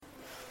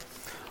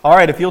All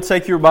right, if you'll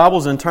take your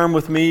Bibles and turn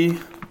with me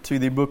to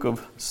the book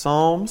of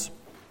Psalms.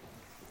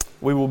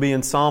 We will be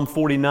in Psalm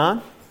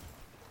 49.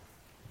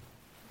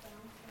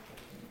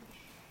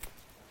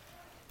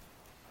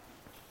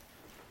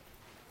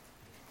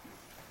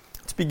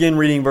 Let's begin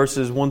reading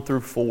verses 1 through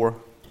 4.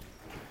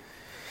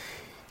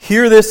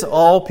 Hear this,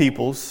 all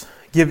peoples.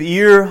 Give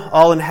ear,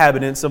 all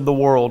inhabitants of the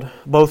world,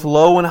 both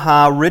low and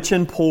high, rich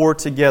and poor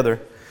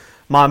together.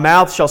 My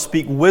mouth shall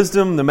speak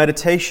wisdom, the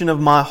meditation of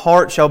my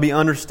heart shall be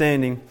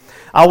understanding.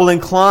 I will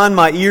incline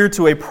my ear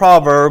to a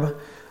proverb.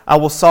 I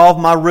will solve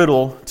my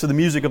riddle to the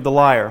music of the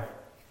lyre.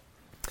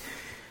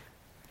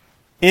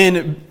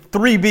 In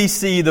 3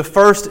 BC, the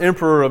first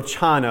emperor of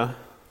China,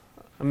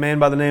 a man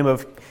by the name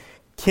of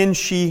Qin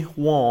Shi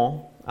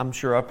Huang, I'm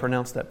sure I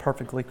pronounced that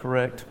perfectly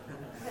correct.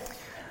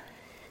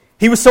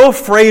 He was so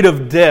afraid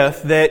of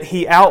death that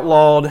he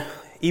outlawed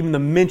even the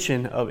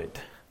mention of it.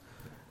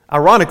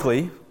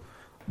 Ironically,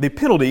 the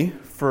penalty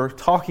for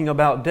talking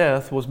about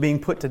death was being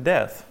put to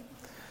death.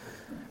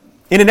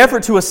 In an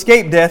effort to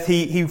escape death,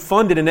 he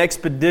funded an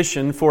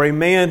expedition for a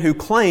man who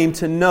claimed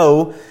to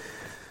know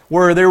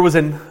where there was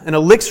an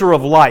elixir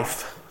of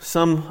life,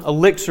 some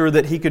elixir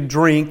that he could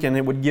drink and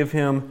it would give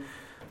him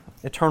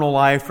eternal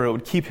life, or it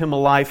would keep him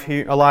alive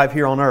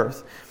here on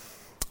earth.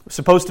 It was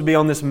supposed to be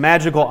on this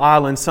magical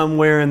island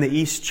somewhere in the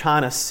East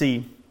China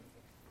Sea.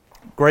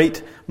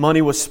 Great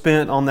money was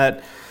spent on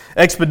that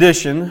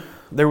expedition.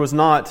 There was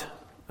not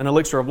an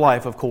elixir of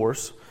life, of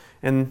course,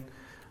 and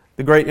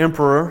the great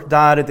emperor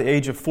died at the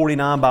age of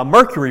 49 by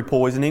mercury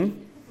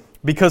poisoning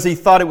because he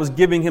thought it was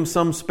giving him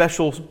some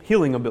special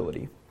healing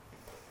ability.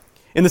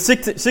 In the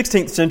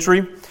 16th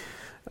century,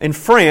 in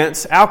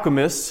France,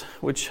 alchemists,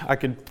 which I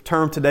could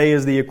term today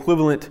as the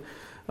equivalent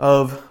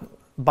of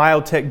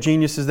biotech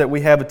geniuses that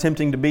we have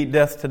attempting to beat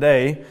death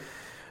today,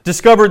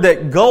 discovered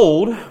that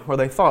gold, or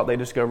they thought they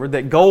discovered,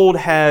 that gold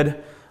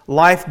had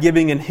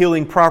life-giving and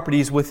healing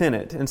properties within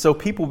it. And so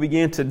people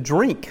began to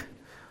drink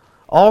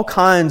all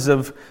kinds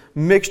of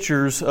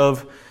mixtures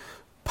of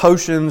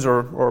potions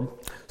or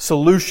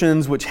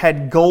solutions which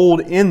had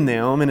gold in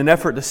them in an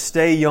effort to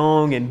stay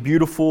young and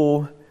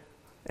beautiful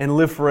and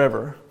live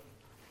forever.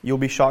 You'll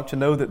be shocked to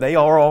know that they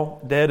are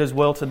all dead as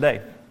well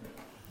today.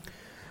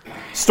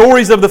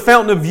 Stories of the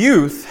Fountain of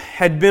Youth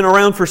had been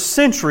around for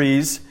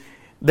centuries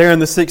there in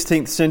the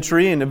 16th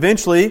century, and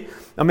eventually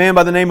a man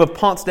by the name of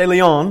Ponce de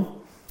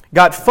Leon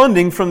got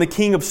funding from the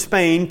King of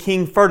Spain,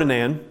 King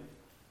Ferdinand,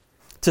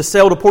 to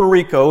sail to Puerto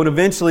Rico and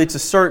eventually to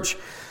search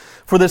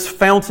for this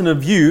Fountain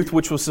of Youth,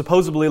 which was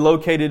supposedly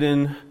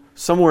located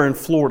somewhere in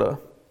Florida.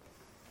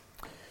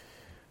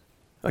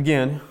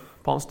 Again,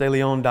 Ponce de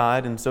Leon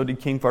died, and so did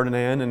King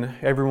Ferdinand and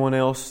everyone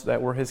else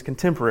that were his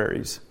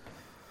contemporaries.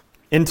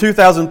 In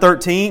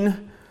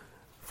 2013,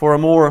 for a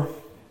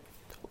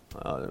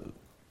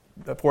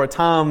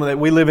time that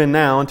we live in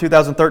now, in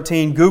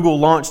 2013, Google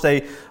launched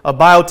a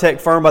biotech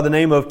firm by the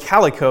name of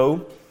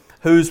Calico,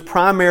 whose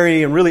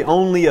primary and really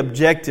only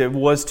objective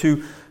was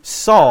to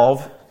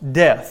solve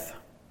death.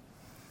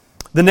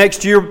 The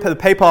next year, the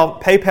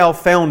PayPal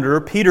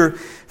founder, Peter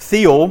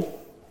Thiel,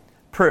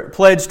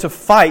 pledged to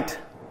fight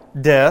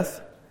death.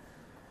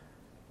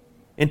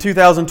 In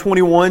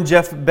 2021,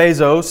 Jeff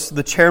Bezos,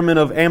 the chairman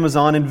of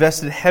Amazon,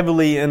 invested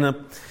heavily in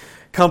a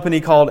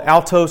company called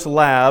Altos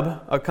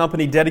Lab, a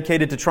company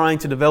dedicated to trying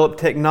to develop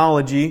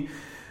technology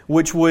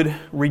which would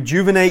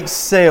rejuvenate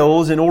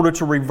cells in order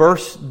to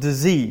reverse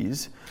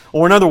disease.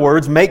 Or in other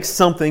words, make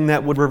something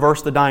that would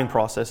reverse the dying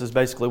process is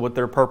basically what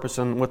their purpose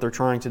and what they're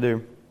trying to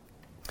do.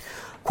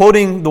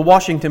 Quoting the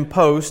Washington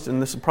Post, and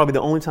this is probably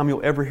the only time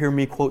you'll ever hear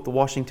me quote the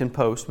Washington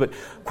Post, but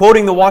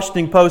quoting the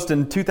Washington Post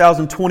in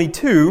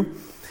 2022,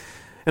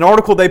 an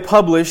article they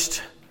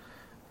published,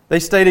 they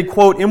stated,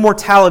 quote,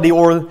 "Immortality,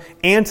 or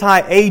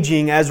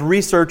anti-aging as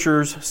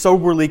researchers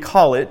soberly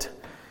call it,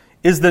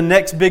 is the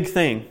next big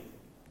thing.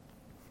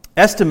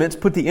 Estimates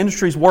put the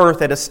industry's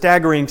worth at a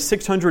staggering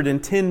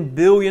 $610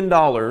 billion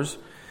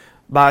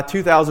by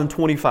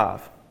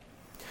 2025.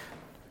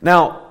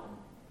 Now,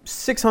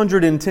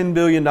 $610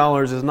 billion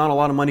is not a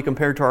lot of money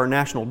compared to our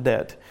national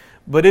debt,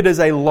 but it is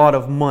a lot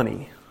of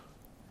money.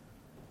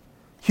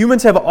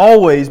 Humans have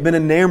always been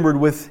enamored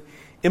with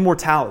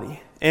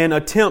immortality and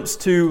attempts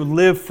to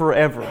live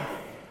forever.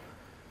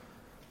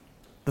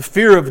 The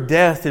fear of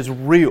death is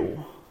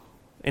real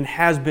and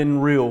has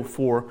been real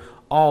for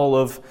all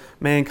of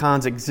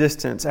mankind's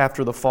existence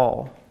after the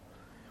fall.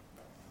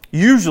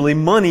 Usually,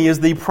 money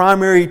is the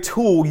primary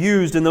tool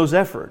used in those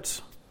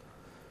efforts.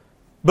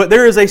 But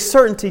there is a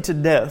certainty to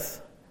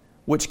death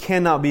which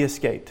cannot be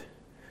escaped,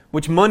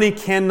 which money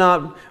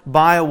cannot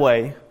buy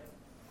away.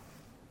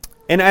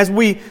 And as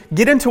we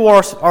get into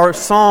our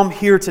psalm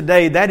here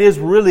today, that is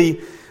really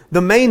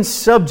the main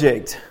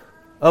subject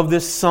of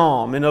this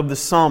psalm and of the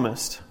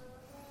psalmist.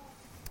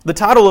 The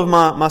title of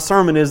my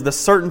sermon is The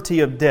Certainty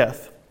of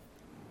Death.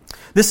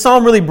 This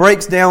psalm really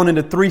breaks down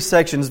into 3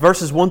 sections.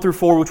 Verses 1 through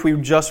 4, which we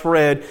just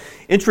read,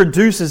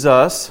 introduces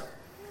us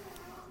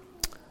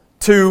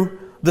to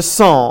the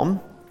psalm.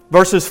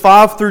 Verses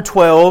 5 through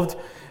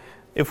 12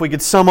 if we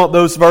could sum up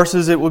those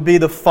verses, it would be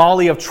the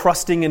folly of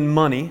trusting in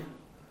money.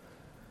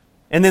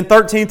 And then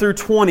 13 through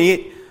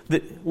 20,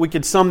 we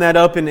could sum that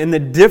up in the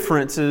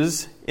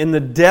differences in the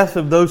death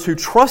of those who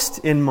trust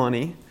in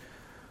money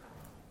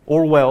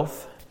or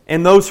wealth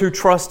and those who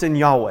trust in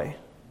Yahweh.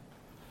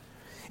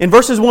 In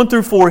verses 1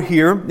 through 4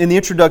 here, in the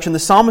introduction, the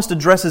psalmist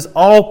addresses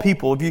all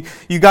people.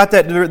 If you got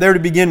that there to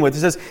begin with. It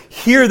says,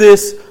 "Hear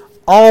this,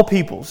 all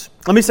peoples."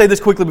 Let me say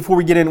this quickly before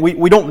we get in.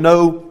 We don't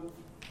know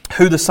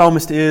who the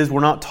psalmist is.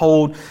 We're not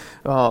told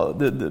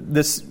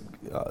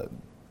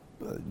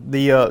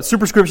the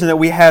superscription that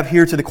we have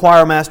here to the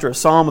choir master, a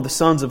psalm of the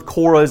sons of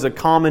Korah, is a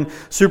common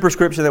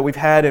superscription that we've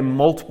had in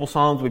multiple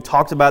psalms. We've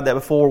talked about that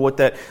before, what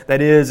that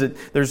is.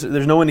 There's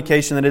no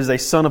indication that it is a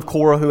son of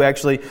Korah who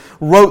actually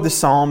wrote the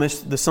psalm.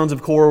 The sons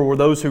of Korah were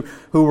those who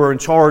were in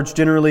charge.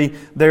 Generally,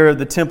 there at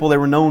the temple, they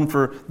were known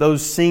for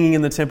those singing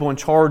in the temple, in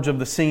charge of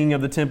the singing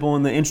of the temple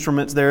and the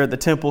instruments there at the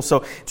temple.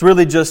 So it's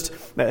really just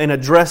an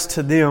address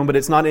to them, but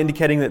it's not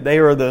indicating that they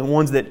are the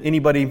ones that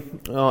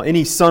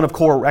any son of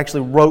Korah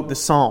actually wrote the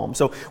psalm.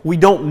 So we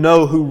don't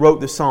know who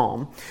wrote the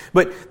psalm.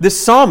 But this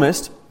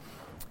psalmist,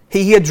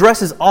 he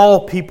addresses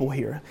all people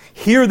here.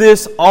 "Hear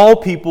this, all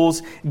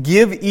peoples.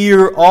 Give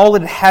ear, all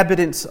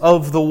inhabitants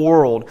of the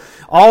world."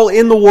 All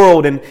in the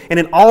world and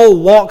in all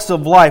walks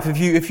of life.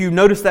 If you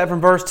notice that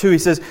from verse 2, he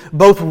says,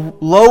 both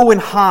low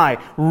and high,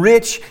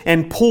 rich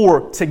and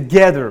poor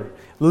together.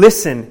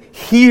 Listen,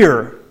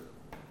 hear.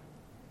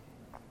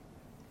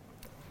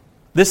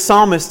 This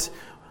psalmist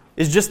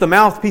is just the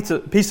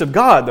mouthpiece of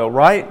God, though,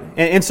 right?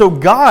 And so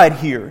God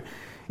here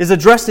is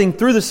addressing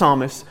through the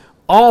psalmist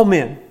all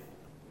men,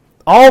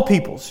 all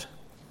peoples.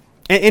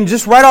 And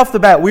just right off the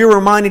bat, we are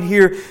reminded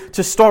here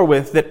to start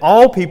with that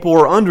all people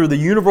are under the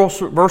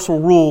universal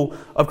rule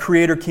of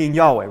Creator King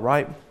Yahweh,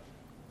 right?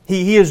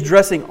 He is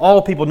addressing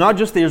all people, not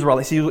just the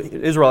Israelites. He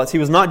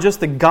was not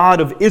just the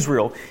God of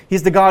Israel.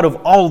 He's the God of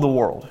all the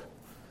world.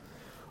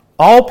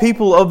 All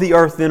people of the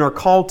earth then are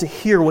called to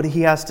hear what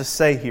He has to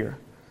say here.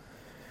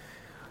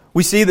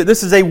 We see that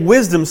this is a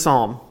wisdom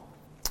psalm,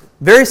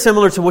 very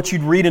similar to what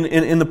you'd read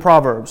in the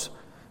Proverbs.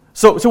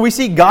 So we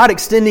see God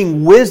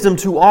extending wisdom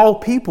to all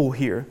people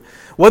here.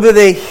 Whether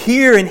they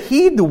hear and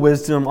heed the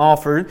wisdom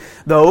offered,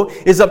 though,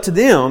 is up to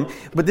them.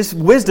 But this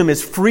wisdom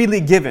is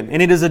freely given,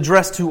 and it is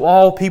addressed to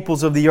all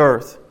peoples of the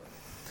earth.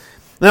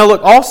 Now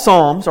look, all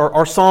psalms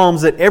are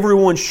psalms that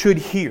everyone should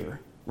hear,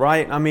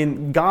 right? I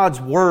mean,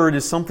 God's Word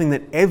is something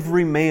that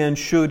every man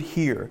should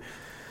hear.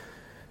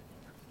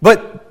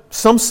 But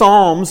some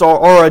psalms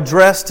are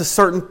addressed to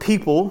certain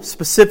people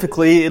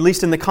specifically, at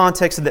least in the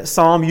context of that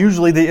psalm,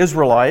 usually the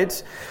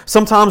Israelites.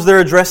 Sometimes they're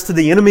addressed to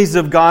the enemies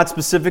of God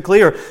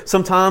specifically, or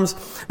sometimes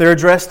they're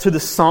addressed to the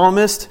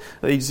psalmist.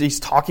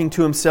 He's talking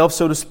to himself,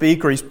 so to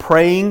speak, or he's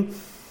praying.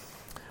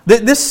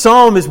 This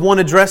psalm is one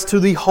addressed to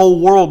the whole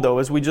world, though,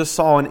 as we just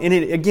saw. And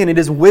it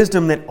is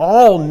wisdom that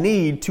all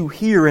need to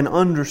hear and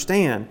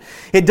understand.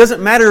 It doesn't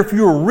matter if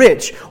you're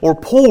rich or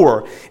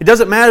poor. It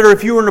doesn't matter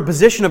if you're in a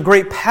position of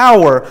great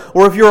power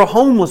or if you're a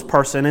homeless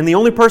person and the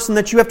only person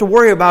that you have to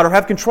worry about or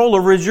have control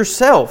over is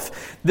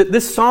yourself.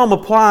 This psalm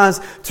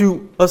applies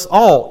to us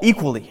all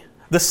equally.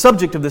 The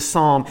subject of this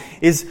psalm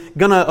is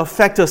going to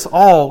affect us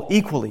all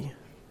equally.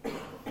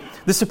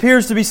 This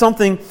appears to be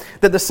something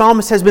that the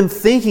psalmist has been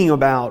thinking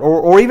about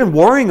or even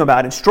worrying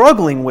about and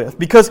struggling with,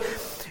 because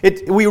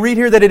we read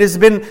here that it has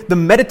been the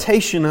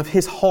meditation of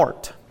his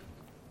heart.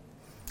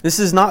 This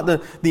is not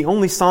the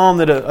only psalm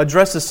that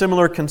addresses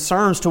similar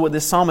concerns to what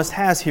this psalmist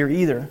has here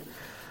either.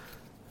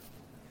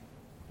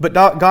 But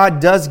God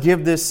does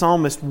give this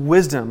psalmist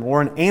wisdom or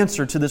an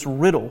answer to this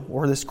riddle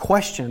or this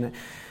question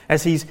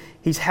as he's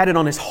had it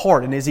on his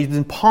heart and as he's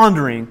been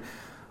pondering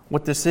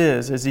what this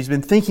is, as he's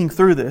been thinking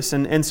through this.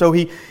 And so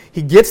he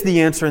gets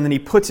the answer and then he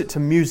puts it to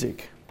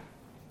music.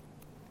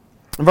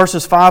 In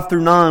verses 5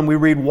 through 9 we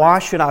read, "Why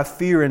should I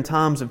fear in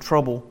times of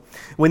trouble,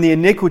 when the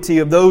iniquity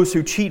of those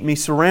who cheat me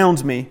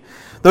surrounds me?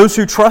 Those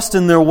who trust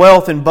in their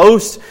wealth and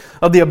boast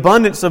of the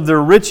abundance of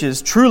their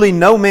riches. Truly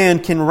no man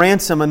can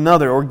ransom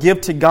another or give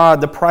to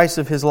God the price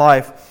of his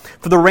life.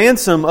 For the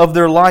ransom of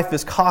their life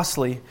is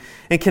costly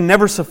and can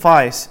never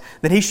suffice,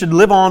 that he should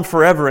live on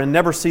forever and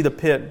never see the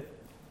pit.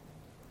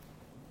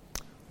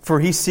 For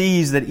he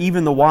sees that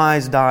even the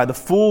wise die. The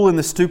fool and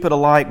the stupid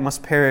alike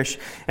must perish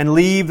and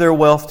leave their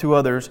wealth to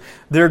others.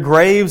 Their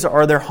graves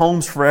are their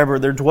homes forever,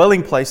 their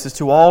dwelling places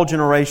to all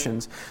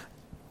generations.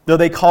 Though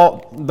they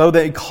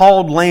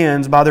called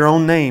lands by their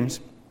own names,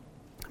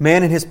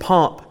 man in his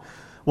pomp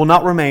will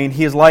not remain.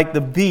 He is like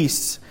the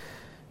beasts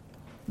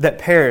that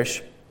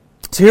perish."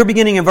 So here,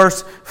 beginning in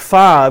verse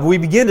 5, we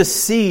begin to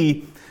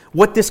see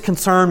what this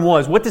concern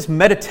was, what this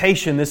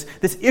meditation, this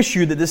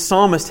issue that this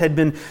psalmist had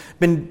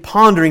been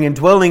pondering and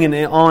dwelling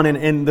on,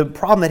 and the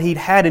problem that he'd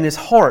had in his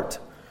heart.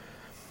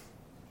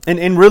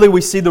 And really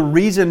we see the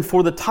reason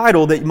for the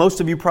title that most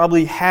of you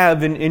probably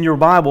have in your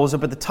Bibles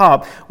up at the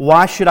top.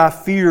 Why should I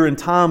fear in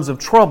times of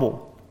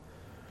trouble?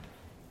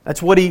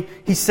 That's what he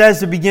says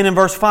to begin in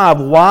verse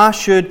 5. Why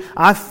should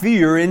I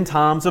fear in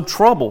times of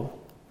trouble?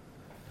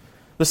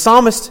 The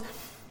psalmist,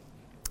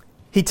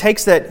 he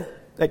takes that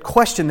that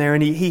question there,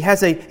 and he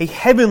has a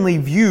heavenly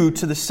view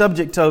to the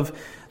subject of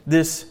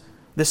this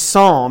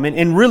psalm,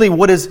 and really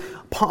what is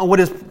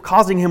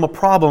causing him a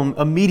problem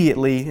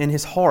immediately in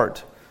his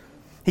heart.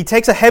 He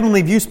takes a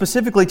heavenly view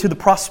specifically to the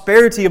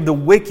prosperity of the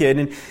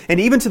wicked and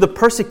even to the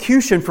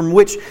persecution from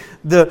which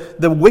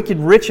the wicked,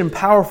 rich, and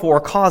powerful are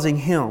causing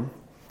him.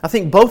 I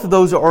think both of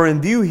those are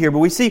in view here, but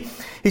we see,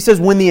 he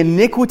says, when the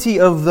iniquity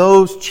of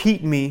those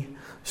cheat me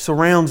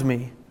surrounds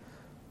me.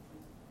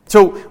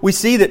 So we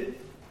see that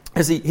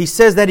as he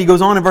says that, he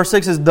goes on in verse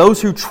 6, says,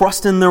 those who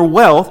trust in their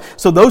wealth.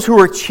 So those who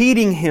are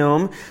cheating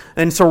him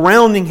and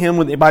surrounding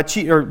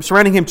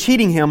him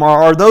cheating him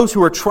are those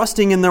who are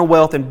trusting in their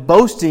wealth and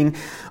boasting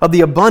of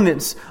the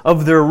abundance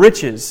of their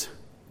riches.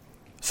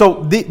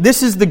 So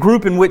this is the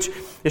group in which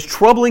is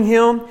troubling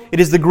him. It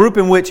is the group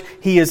in which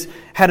he has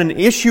had an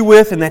issue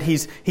with, and that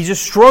he's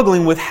just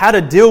struggling with how to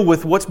deal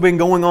with what's been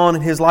going on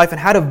in his life and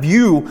how to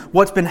view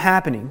what's been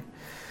happening.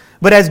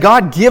 But as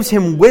God gives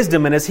him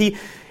wisdom, and as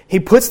He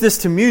puts this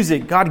to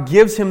music, God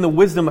gives him the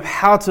wisdom of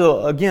how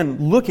to,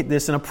 again, look at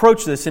this and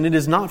approach this. And it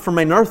is not from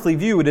an earthly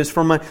view, it is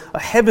from a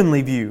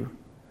heavenly view.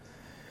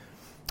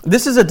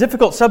 This is a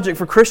difficult subject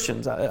for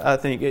Christians, I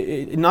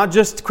think. Not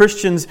just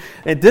Christians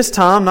at this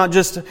time, not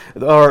just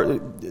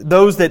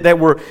those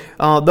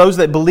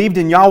that believed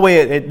in Yahweh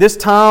at this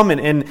time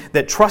and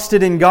that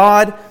trusted in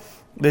God.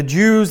 The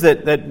Jews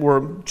that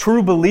were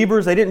true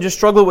believers, they didn't just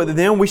struggle with it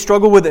then. We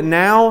struggle with it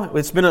now.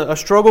 It's been a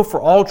struggle for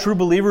all true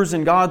believers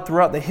in God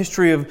throughout the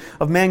history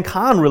of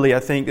mankind, really, I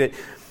think.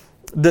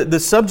 That the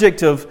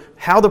subject of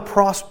how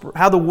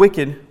the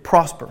wicked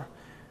prosper.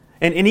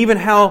 And even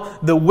how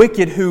the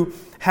wicked who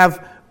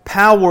have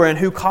power and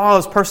who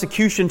cause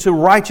persecution to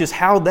righteous,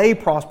 how they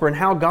prosper and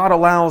how God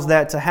allows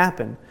that to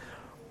happen.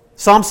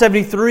 Psalm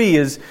 73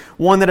 is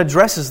one that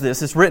addresses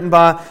this. It's written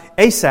by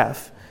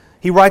Asaph.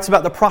 He writes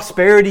about the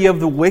prosperity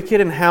of the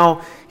wicked and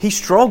how he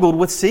struggled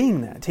with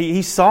seeing that.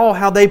 He saw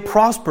how they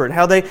prospered,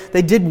 how they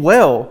did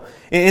well.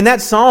 In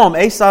that psalm,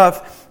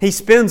 Asaph, he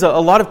spends a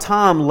lot of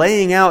time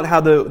laying out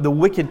how the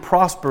wicked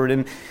prospered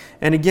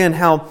and again,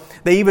 how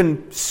they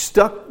even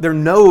stuck their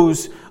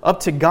nose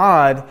up to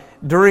God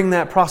during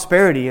that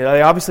prosperity.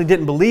 They obviously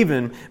didn't believe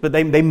in, but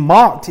they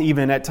mocked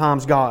even at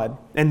times God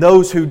and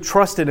those who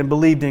trusted and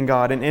believed in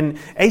God. And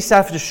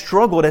Asaph just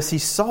struggled as he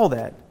saw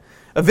that.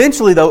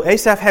 Eventually, though,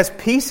 Asaph has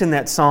peace in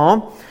that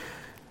psalm,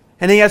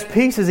 and he has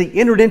peace as he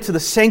entered into the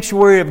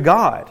sanctuary of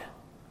God.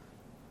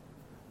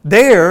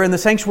 There, in the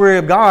sanctuary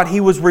of God, he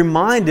was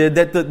reminded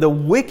that the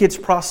wicked's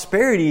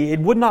prosperity, it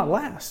would not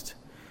last.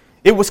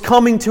 It was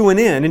coming to an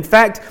end. In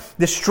fact,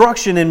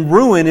 destruction and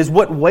ruin is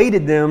what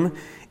waited them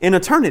in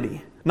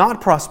eternity,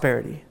 not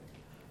prosperity.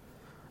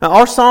 Now,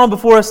 our psalm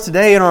before us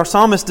today, and our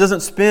psalmist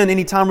doesn't spend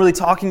any time really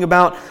talking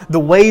about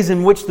the ways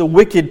in which the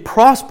wicked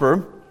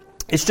prosper.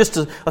 It's just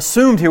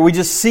assumed here. We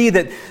just see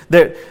that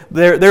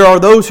there are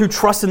those who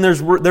trust in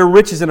their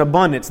riches in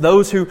abundance,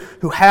 those who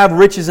have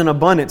riches in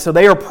abundance, so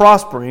they are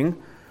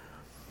prospering.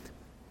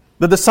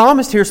 But the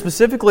psalmist here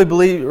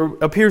specifically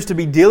appears to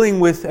be dealing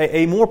with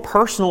a more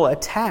personal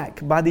attack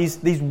by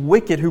these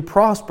wicked who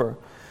prosper.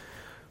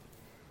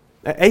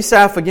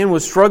 Asaph, again,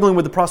 was struggling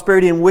with the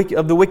prosperity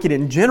of the wicked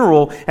in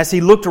general as he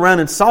looked around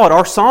and saw it.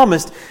 Our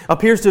psalmist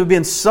appears to have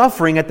been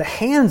suffering at the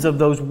hands of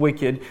those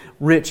wicked,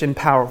 rich, and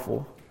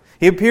powerful.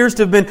 He appears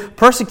to have been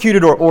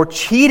persecuted or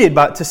cheated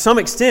to some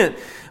extent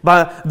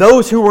by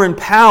those who were in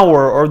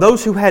power or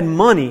those who had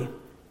money.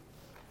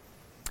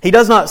 He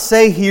does not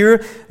say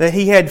here that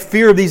he had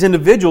fear of these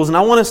individuals, and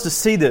I want us to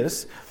see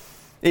this.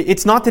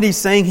 It's not that he's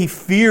saying he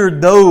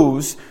feared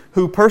those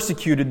who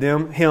persecuted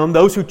him,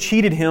 those who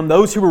cheated him,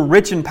 those who were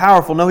rich and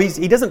powerful. No,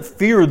 he doesn't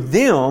fear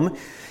them.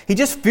 He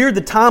just feared the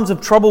times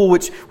of trouble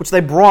which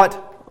they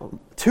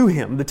brought to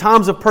him, the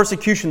times of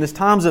persecution, the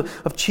times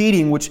of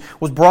cheating which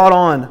was brought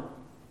on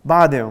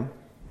by them.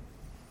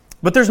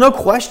 But there's no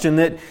question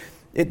that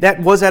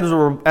that was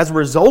as a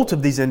result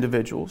of these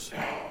individuals.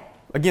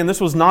 Again,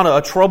 this was not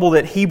a trouble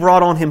that he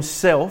brought on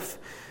himself.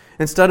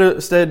 Instead,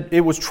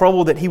 it was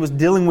trouble that he was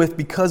dealing with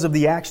because of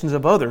the actions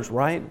of others,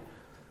 right?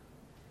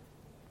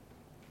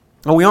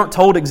 Now, we aren't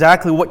told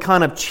exactly what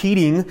kind of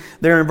cheating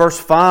there in verse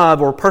 5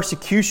 or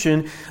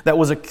persecution that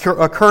was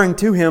occurring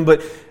to him,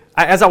 but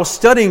as I was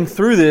studying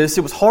through this,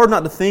 it was hard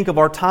not to think of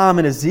our time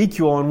in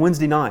Ezekiel on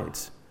Wednesday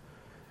nights.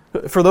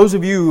 For those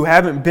of you who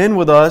haven't been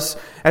with us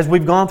as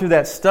we've gone through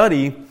that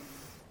study,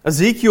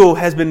 Ezekiel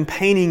has been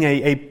painting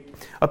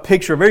a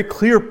picture, a very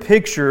clear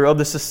picture of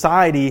the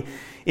society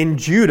in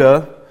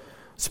Judah,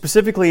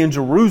 specifically in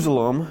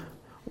Jerusalem,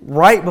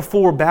 right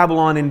before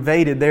Babylon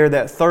invaded there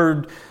that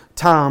third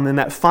time and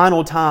that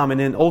final time and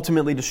then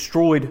ultimately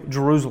destroyed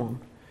Jerusalem.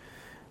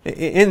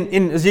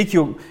 In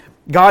Ezekiel,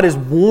 God is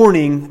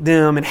warning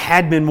them and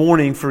had been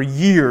warning for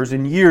years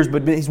and years,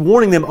 but He's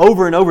warning them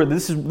over and over.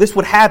 This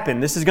would happen.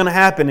 This is going to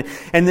happen.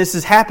 And this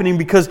is happening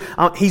because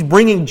He's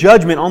bringing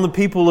judgment on the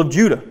people of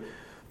Judah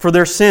for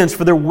their sins,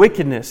 for their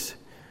wickedness.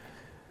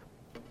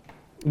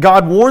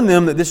 God warned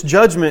them that this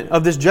judgment,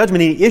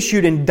 He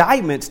issued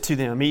indictments to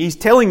them. He's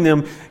telling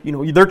them,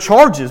 their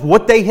charges,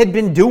 what they had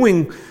been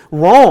doing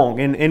wrong,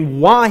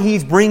 and why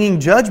He's bringing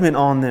judgment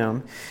on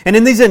them. And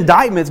in these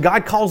indictments,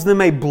 God calls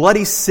them a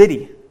bloody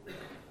city.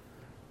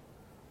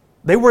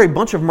 They were a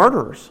bunch of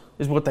murderers,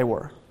 is what they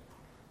were.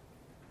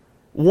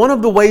 One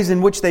of the ways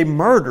in which they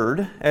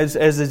murdered, as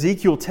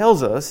Ezekiel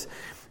tells us,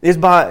 is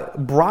by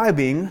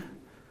bribing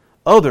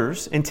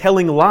others and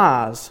telling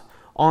lies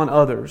on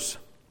others.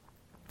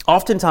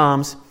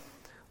 Oftentimes,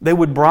 they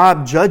would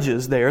bribe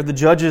judges there, the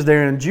judges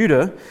there in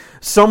Judah.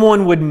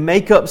 Someone would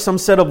make up some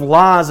set of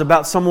lies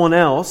about someone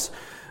else,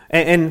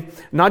 and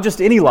not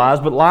just any lies,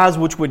 but lies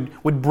which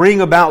would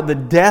bring about the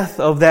death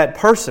of that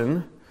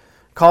person,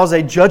 cause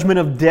a judgment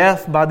of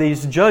death by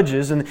these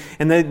judges, and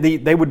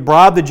they would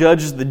bribe the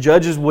judges. The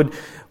judges would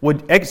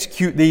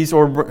execute these,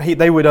 or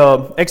they would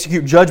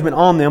execute judgment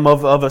on them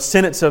of a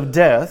sentence of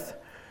death.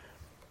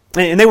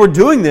 And they were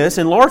doing this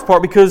in large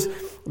part because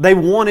they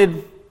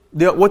wanted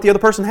what the other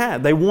person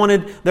had. They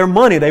wanted their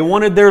money. They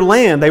wanted their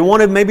land. They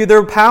wanted maybe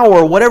their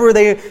power. Whatever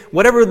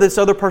this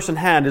other person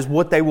had is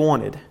what they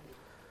wanted.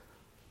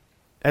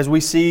 As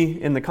we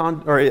see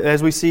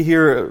as we see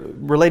here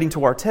relating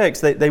to our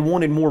text, they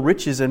wanted more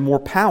riches and more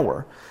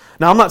power.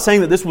 Now, I'm not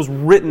saying that this was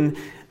written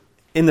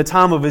in the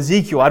time of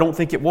Ezekiel. I don't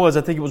think it was.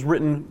 I think it was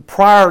written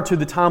prior to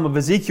the time of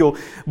Ezekiel.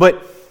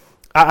 But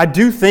I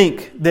do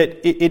think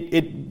that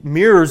it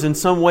mirrors in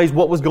some ways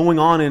what was going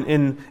on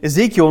in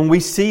Ezekiel, and we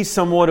see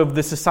somewhat of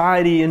the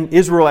society in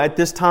Israel at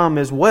this time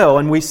as well,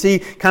 and we see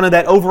kind of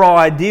that overall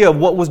idea of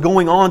what was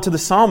going on to the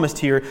psalmist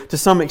here to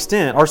some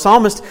extent. Our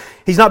psalmist,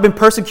 he's not been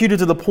persecuted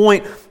to the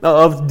point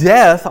of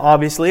death,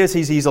 obviously, as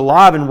he's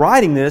alive and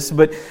writing this,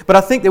 but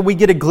I think that we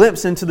get a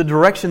glimpse into the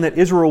direction that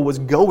Israel was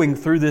going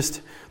through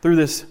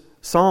this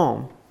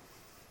psalm.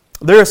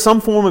 There is some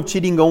form of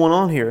cheating going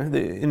on here.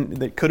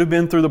 That could have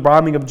been through the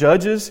bribing of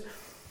judges,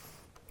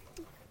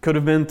 could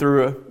have been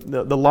through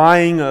the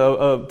lying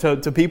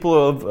to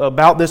people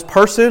about this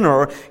person,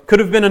 or could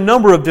have been a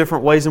number of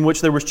different ways in which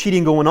there was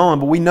cheating going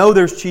on. But we know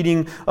there's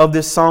cheating of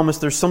this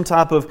psalmist. There's some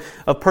type of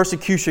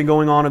persecution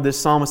going on of this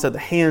psalmist at the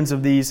hands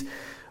of these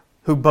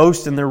who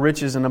boast in their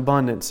riches and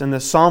abundance. And the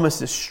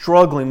psalmist is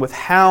struggling with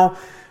how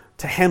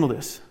to handle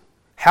this,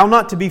 how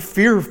not to be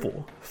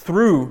fearful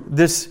through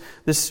this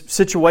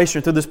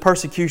situation, through this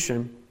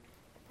persecution.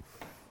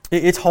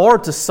 It's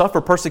hard to suffer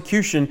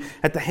persecution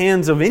at the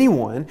hands of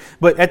anyone,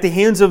 but at the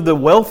hands of the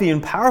wealthy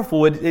and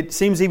powerful, it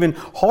seems even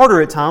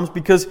harder at times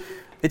because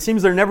it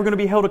seems they're never going to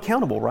be held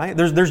accountable, right?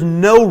 There's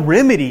no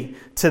remedy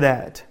to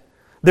that.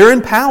 They're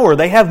in power.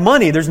 They have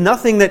money. There's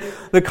nothing that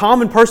the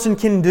common person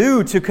can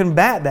do to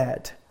combat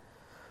that.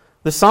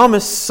 The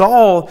psalmist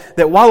saw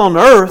that while on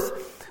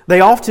earth, they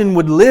often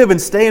would live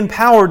and stay in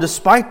power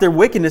despite their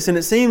wickedness, and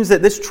it seems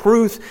that this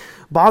truth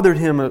bothered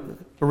him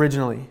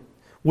originally.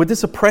 Would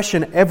this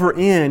oppression ever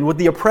end? Would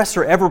the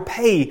oppressor ever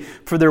pay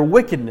for their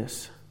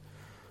wickedness?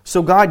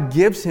 So God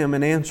gives him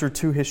an answer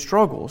to his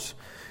struggles.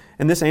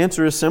 And this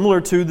answer is similar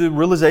to the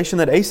realization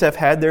that Asaph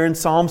had there in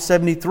Psalm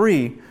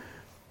 73.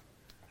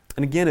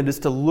 And again, it is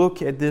to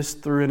look at this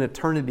through an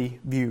eternity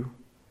view.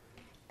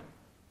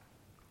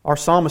 Our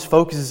psalmist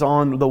focuses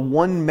on the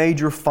one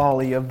major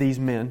folly of these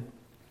men,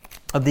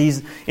 of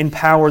these in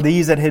power,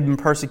 these that had been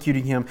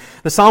persecuting him.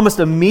 The psalmist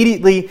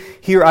immediately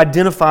here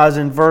identifies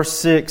in verse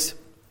 6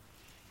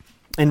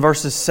 and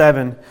verses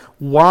 7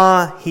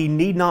 why he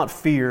need not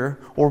fear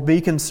or be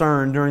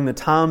concerned during the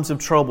times of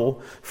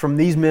trouble from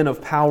these men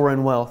of power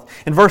and wealth.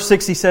 In verse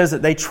 6 he says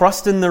that they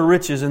trust in their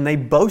riches and they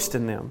boast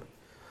in them.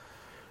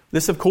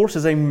 This, of course,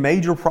 is a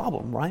major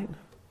problem, right?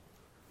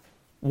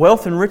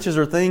 Wealth and riches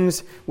are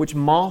things which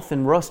moth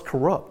and rust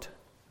corrupt.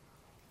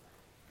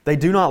 They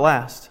do not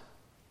last.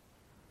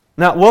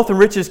 Now, wealth and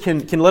riches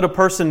can let a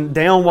person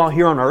down while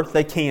here on earth.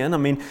 They can. I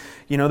mean,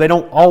 they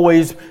don't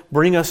always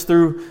bring us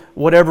through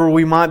whatever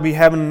we might be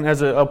having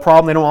as a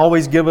problem. They don't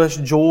always give us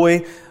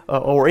joy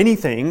or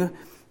anything.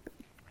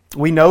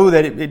 We know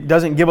that it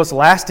doesn't give us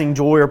lasting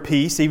joy or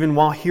peace, even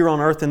while here on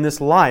earth in this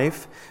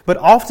life. But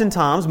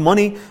oftentimes,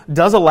 money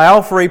does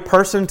allow for a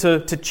person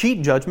to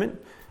cheat judgment,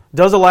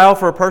 does allow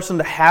for a person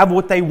to have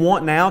what they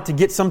want now, to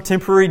get some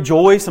temporary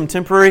joy, some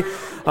temporary,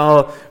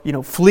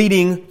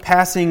 fleeting,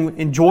 passing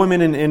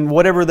enjoyment in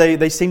whatever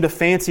they seem to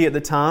fancy at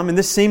the time. And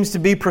this seems to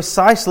be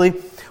precisely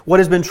what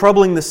has been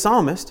troubling the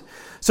psalmist.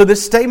 So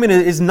this statement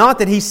is not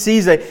that he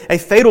sees a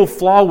fatal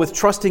flaw with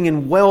trusting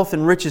in wealth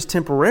and riches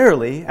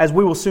temporarily. As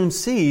we will soon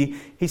see,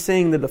 he's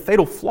saying that the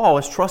fatal flaw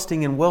is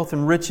trusting in wealth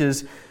and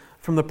riches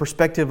from the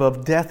perspective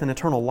of death and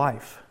eternal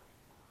life.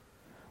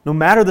 No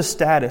matter the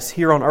status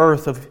here on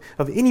earth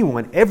of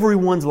anyone,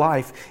 everyone's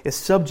life is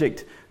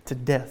subject to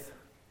death.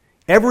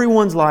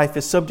 Everyone's life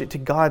is subject to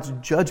God's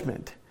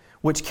judgment,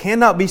 which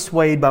cannot be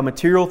swayed by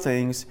material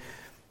things.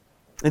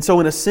 And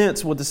so in a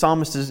sense, what the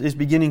psalmist is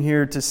beginning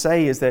here to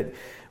say is that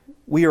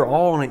we are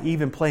all on an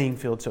even playing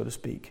field, so to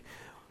speak.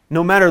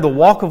 No matter the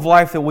walk of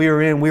life that we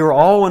are in, we are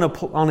all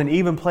on an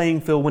even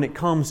playing field when it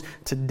comes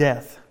to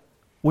death.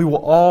 We will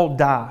all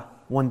die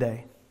one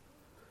day.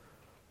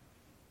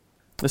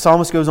 The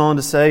psalmist goes on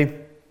to say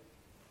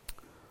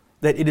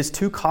that it is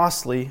too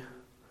costly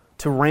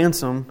to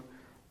ransom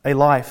a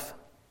life.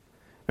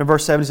 In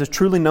verse 7 it says,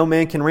 "Truly no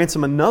man can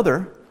ransom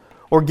another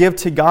or give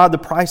to God the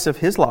price of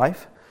his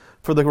life,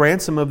 for the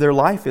ransom of their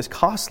life is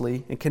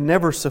costly and can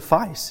never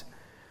suffice."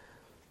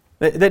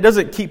 That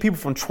doesn't keep people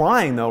from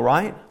trying though,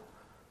 right?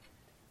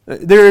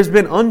 There has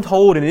been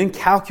untold and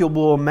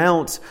incalculable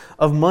amounts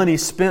of money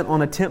spent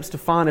on attempts to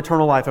find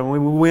eternal life. I mean,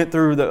 we went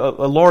through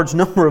a large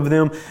number of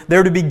them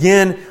there to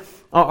begin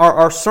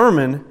our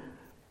sermon.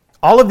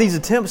 All of these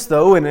attempts,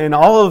 though, and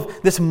all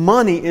of this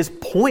money is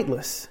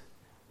pointless.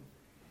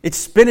 It's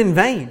spent in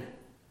vain.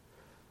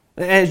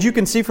 As you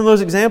can see from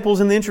those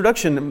examples in the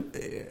introduction,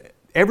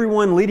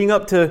 everyone leading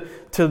up to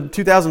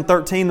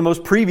 2013, the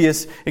most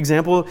previous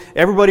example,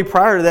 everybody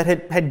prior to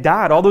that had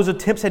died. All those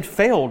attempts had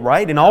failed,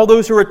 right? And all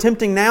those who are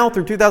attempting now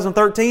through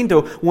 2013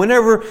 to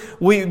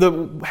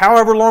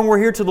however long we're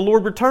here till the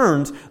Lord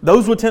returns,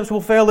 those attempts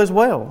will fail as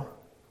well.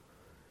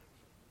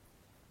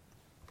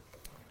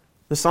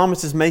 The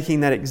psalmist is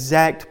making that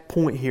exact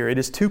point here. It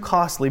is too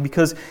costly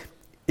because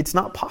it's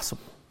not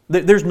possible.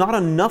 There's not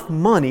enough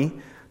money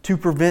to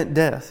prevent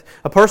death.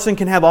 A person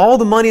can have all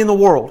the money in the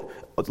world,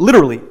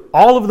 literally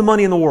all of the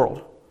money in the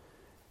world,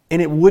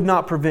 and it would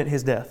not prevent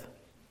his death.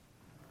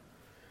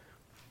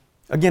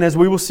 Again, as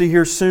we will see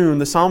here soon,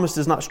 the psalmist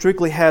does not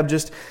strictly have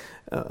just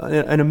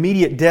an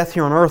immediate death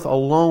here on earth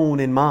alone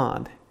in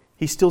mind.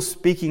 He's still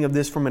speaking of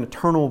this from an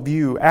eternal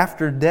view.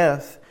 After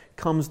death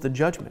comes the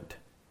judgment.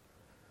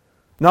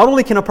 Not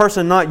only can a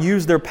person not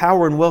use their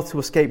power and wealth to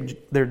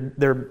escape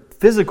their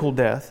physical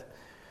death,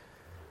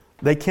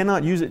 they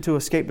cannot use it to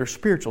escape their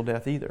spiritual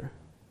death either.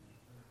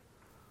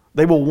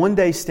 They will one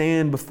day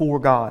stand before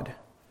God.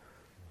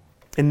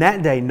 In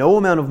that day, no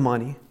amount of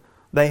money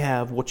they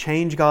have will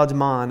change God's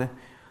mind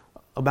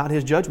about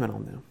His judgment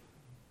on them.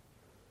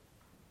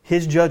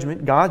 His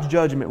judgment, God's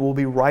judgment, will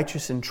be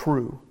righteous and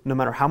true no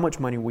matter how much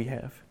money we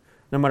have,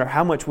 no matter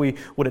how much we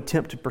would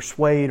attempt to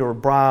persuade or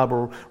bribe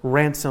or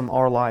ransom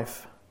our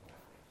life.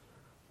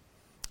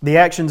 The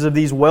actions of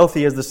these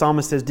wealthy, as the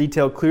psalmist has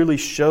detailed, clearly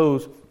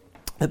shows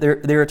that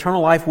their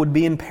eternal life would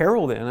be in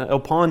peril then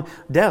upon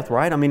death,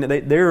 right? I mean,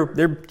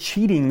 they're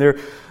cheating, they're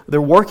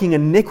working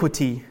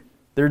iniquity.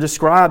 They're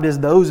described as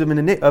those of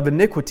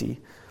iniquity.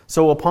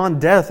 So upon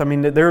death, I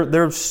mean,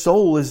 their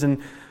soul is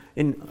in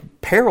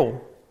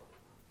peril.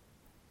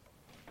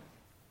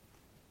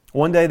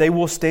 One day they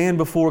will stand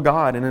before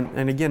God,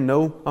 and again,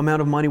 no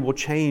amount of money will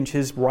change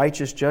His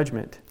righteous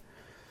judgment.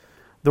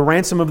 The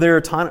ransom of their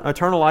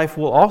eternal life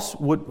or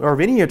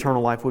of any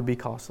eternal life would be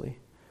costly.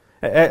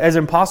 As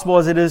impossible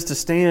as it is to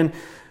stand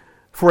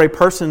for a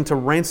person to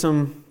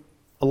ransom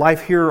a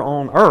life here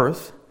on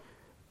earth,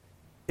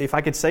 if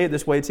I could say it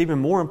this way, it's even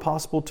more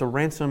impossible to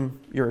ransom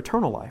your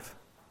eternal life.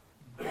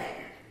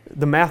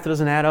 The math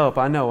doesn't add up,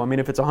 I know. I mean,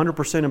 if it's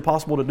 100%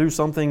 impossible to do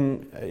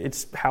something,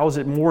 how is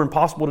it more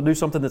impossible to do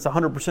something that's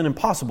 100%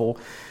 impossible?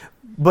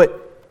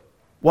 But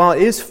while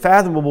it is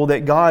fathomable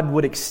that God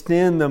would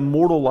extend the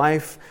mortal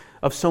life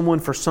of someone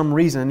for some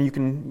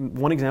reason,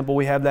 one example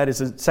we have that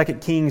is 2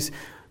 Kings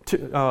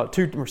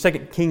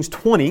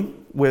 20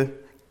 with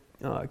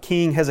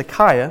King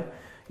Hezekiah.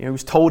 He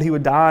was told he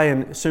would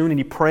die soon, and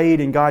he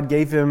prayed, and God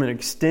gave him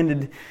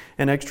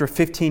an extra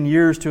 15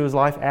 years to his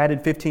life,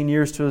 added 15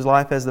 years to his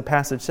life, as the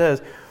passage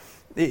says.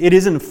 It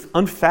is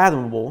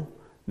unfathomable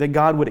that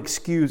God would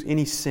excuse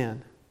any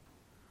sin.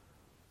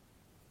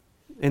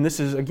 And this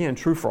is, again,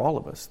 true for all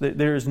of us.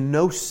 There is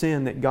no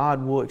sin that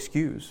God will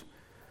excuse.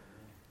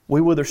 We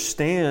will either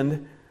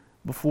stand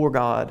before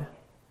God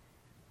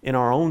in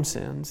our own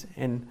sins,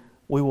 and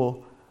we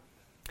will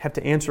have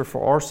to answer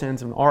for our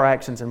sins and our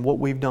actions and what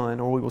we've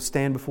done, or we will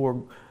stand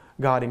before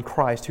God in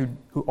Christ who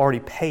already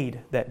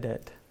paid that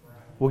debt.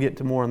 We'll get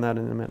to more on that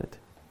in a minute.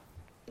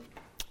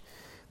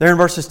 There in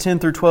verses 10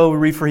 through 12 we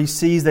read, "For he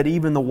sees that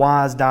even the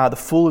wise die, the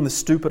fool and the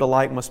stupid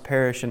alike must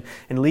perish and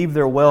leave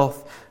their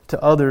wealth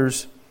to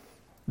others.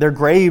 Their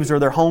graves are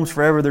their homes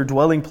forever, their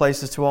dwelling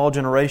places to all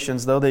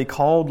generations. Though they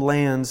called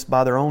lands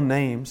by their own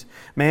names,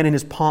 man in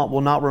his pomp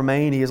will not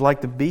remain. He is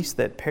like the beasts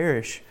that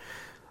perish."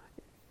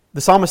 The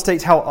psalmist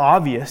states how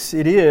obvious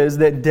it is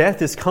that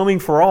death is coming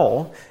for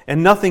all,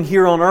 and nothing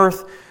here on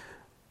earth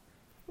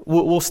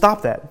will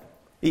stop that.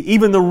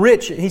 Even the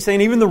rich, he's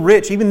saying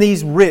even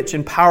these rich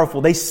and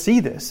powerful, they see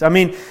this. I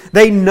mean,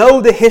 they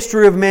know the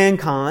history of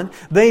mankind.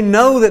 They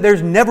know that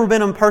there's never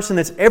been a person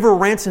that's ever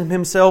ransomed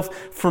himself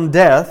from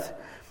death.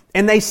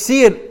 And they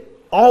see it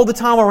all the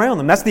time around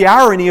them. That's the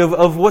irony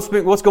of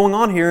what's going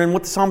on here and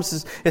what the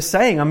psalmist is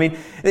saying. I mean,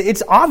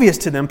 it's obvious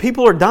to them.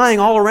 People are dying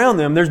all around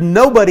them. There's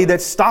nobody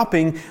that's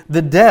stopping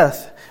their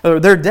death.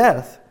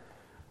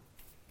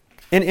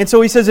 And so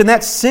he says, in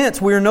that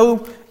sense, we're no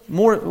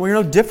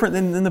different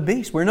than the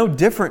beast. We're no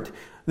different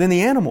than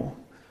the animal.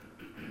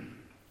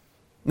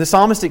 The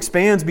psalmist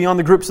expands beyond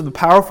the groups of the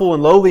powerful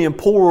and lowly and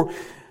poor,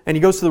 and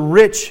he goes to the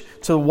rich,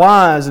 to the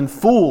wise and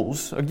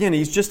fools. Again,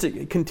 he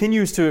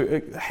continues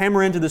to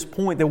hammer into this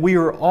point that we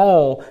are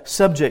all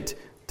subject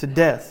to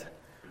death.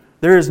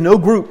 There is no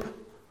group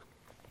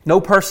No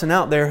person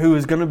out there who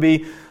is going to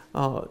be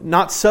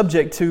not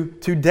subject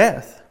to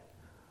death.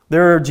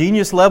 There are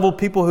genius level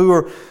people who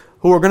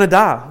are going to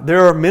die.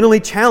 There are mentally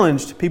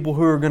challenged people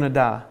who are going to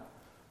die.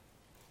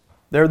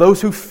 There are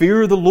those who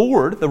fear the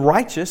Lord, the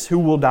righteous, who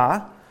will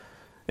die.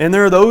 And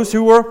there are those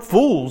who are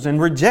fools and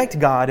reject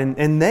God,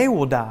 and they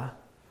will die.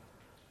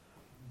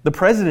 The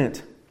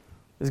president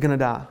is going to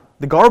die.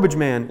 The garbage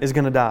man is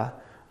going to die.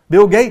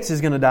 Bill Gates is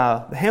going to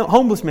die. The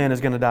homeless man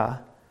is going to die.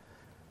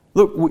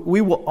 Look,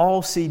 we will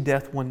all see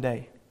death one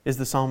day, is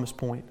the psalmist's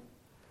point.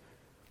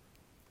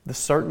 The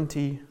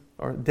certainty,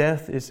 or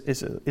death is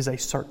a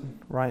certain,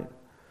 right?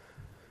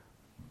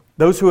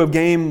 Those who have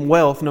gained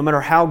wealth, no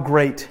matter how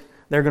great,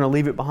 they're going to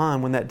leave it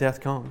behind when that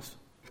death comes.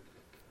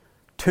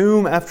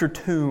 Tomb after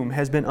tomb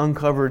has been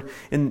uncovered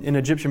in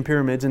Egyptian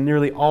pyramids, and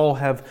nearly all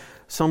have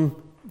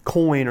some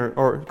coin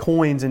or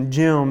coins and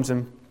gems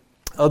and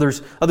other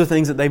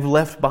things that they've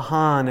left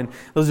behind. And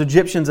those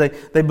Egyptians,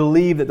 they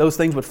believed that those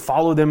things would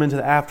follow them into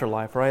the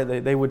afterlife, right?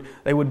 They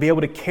would be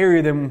able to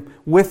carry them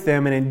with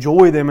them and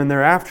enjoy them in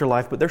their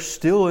afterlife, but they're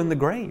still in the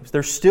graves.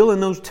 They're still in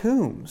those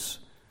tombs.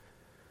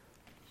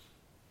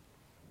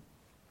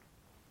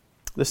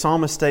 The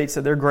psalmist states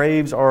that their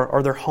graves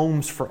are their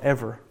homes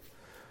forever.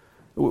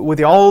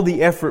 With all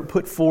the effort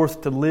put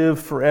forth to live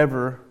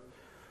forever,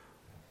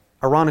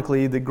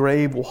 ironically, the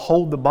grave will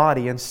hold the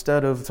body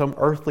instead of some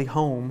earthly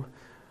home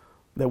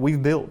that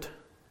we've built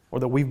or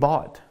that we've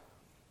bought.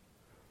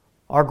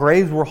 Our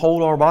graves will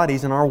hold our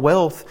bodies and our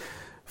wealth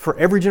for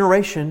every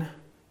generation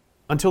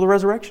until the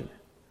resurrection.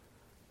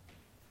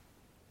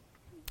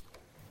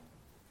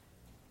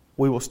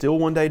 We will still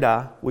one day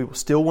die. We will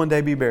still one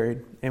day be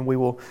buried. And we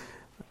will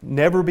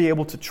never be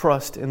able to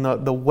trust in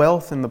the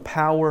wealth and the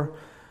power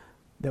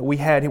that we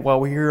had while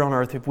we were here on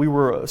earth. If we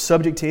were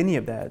subject to any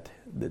of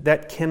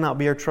that cannot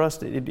be our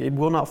trust. It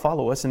will not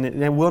follow us, and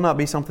it will not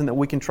be something that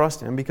we can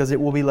trust in, because it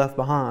will be left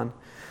behind.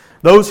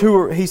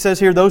 He says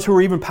here, those who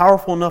are even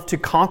powerful enough to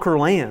conquer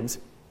lands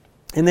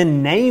and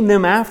then name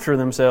them after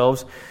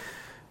themselves,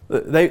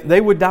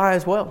 they would die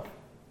as well.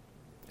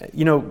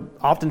 You know,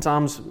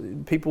 oftentimes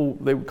people,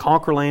 they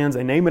conquer lands,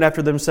 they name it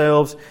after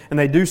themselves, and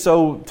they do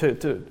so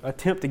to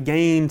attempt to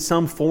gain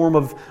some form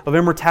of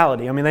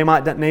immortality. I mean, they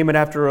might name it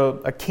after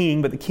a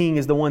king, but the king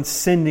is the one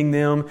sending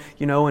them,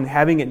 and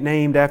having it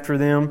named after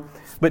them.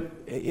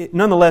 But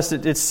nonetheless,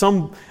 it's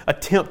some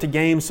attempt to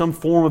gain some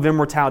form of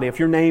immortality. If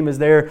your name is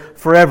there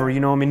forever,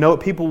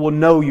 people will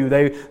know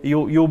you.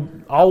 You'll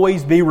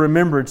always be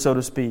remembered, so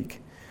to speak.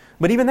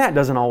 But even that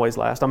doesn't always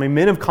last.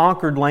 Men have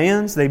conquered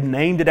lands, they've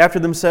named it after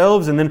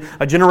themselves, and then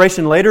a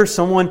generation later,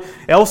 someone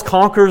else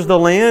conquers the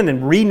land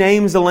and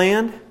renames the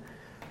land.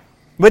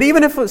 But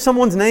even if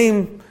someone's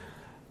name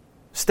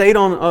stayed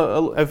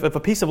on, if a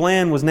piece of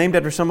land was named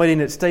after somebody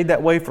and it stayed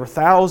that way for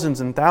thousands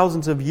and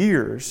thousands of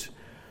years,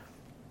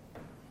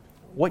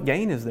 what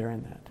gain is there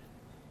in that?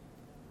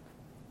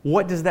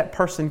 What does that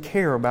person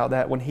care about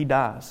that when he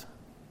dies?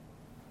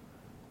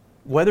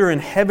 Whether in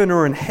heaven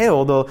or in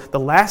hell, the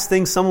last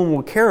thing someone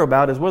will care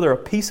about is whether a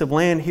piece of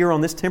land here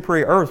on this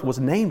temporary earth was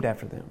named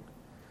after them.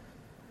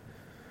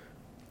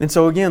 And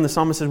so again, the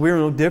psalmist says we're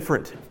no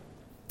different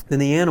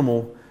than the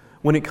animal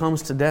when it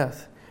comes to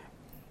death.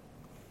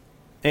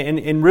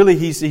 And really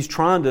he's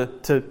trying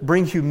to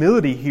bring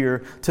humility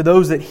here to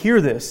those that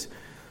hear this.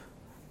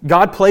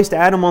 God placed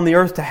Adam on the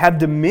earth to have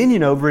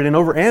dominion over it and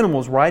over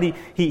animals, right?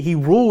 He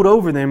ruled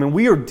over them, and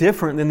we are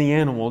different than the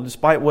animal,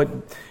 despite what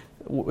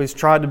is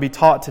tried to be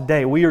taught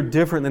today. We are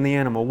different than the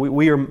animal.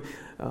 We are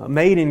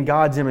made in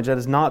God's image. That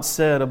is not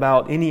said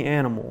about any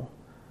animal.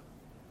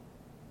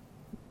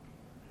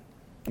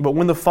 But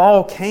when the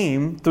fall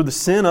came through the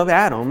sin of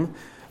Adam,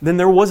 then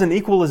there was an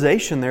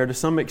equalization there to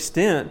some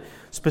extent.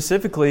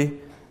 Specifically,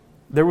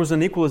 there was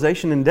an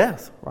equalization in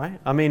death, right?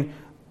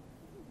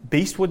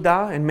 Beast would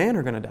die and man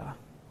are going to die.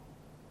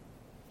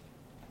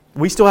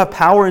 We still have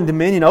power and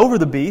dominion over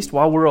the beast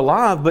while we're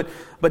alive,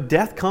 but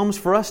death comes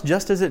for us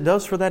just as it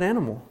does for that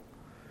animal.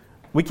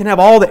 We can have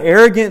all the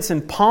arrogance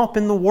and pomp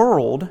in the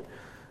world,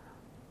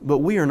 but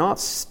we are not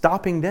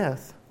stopping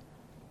death.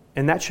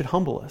 And that should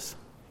humble us.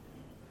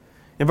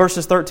 In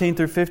verses 13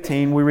 through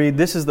 15, we read,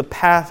 "This is the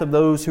path of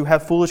those who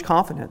have foolish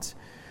confidence.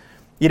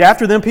 Yet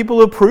after them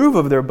people approve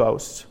of their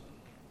boasts.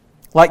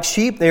 Like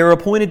sheep they are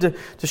appointed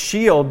to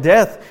Sheol.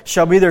 Death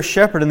shall be their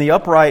shepherd, and the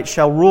upright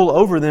shall rule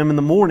over them in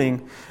the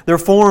morning. Their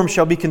form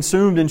shall be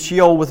consumed in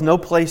Sheol with no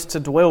place to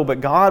dwell.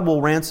 But God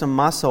will ransom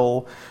my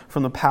soul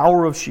from the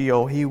power of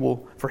Sheol.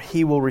 For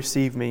He will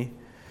receive me."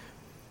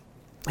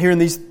 Here in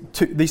these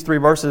three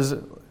verses,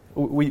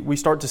 we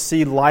start to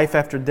see life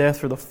after death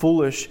for the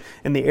foolish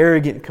and the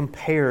arrogant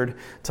compared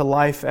to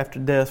life after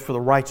death for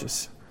the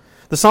righteous.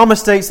 The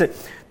psalmist states that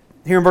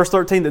here in verse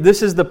 13 that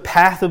this is the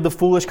path of the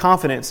foolish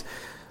confidence.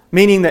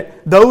 Meaning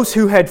that those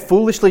who had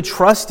foolishly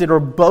trusted or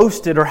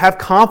boasted or have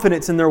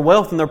confidence in their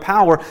wealth and their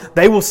power,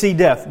 they will see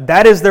death.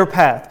 That is their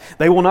path.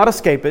 They will not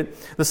escape it.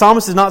 The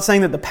psalmist is not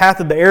saying that the path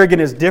of the arrogant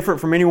is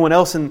different from anyone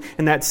else in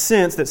that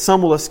sense, that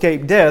some will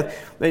escape death.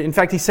 In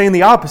fact, he's saying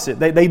the opposite.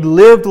 They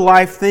lived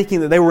life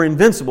thinking that they were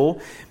invincible,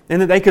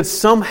 and that they could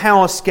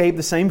somehow escape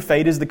the same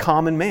fate as the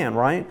common man,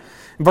 right?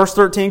 Verse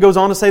 13 goes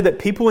on to say that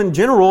people in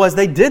general, as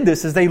they did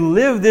this, as they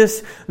lived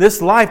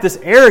this life, this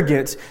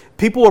arrogance,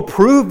 people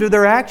approved of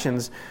their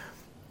actions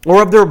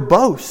or of their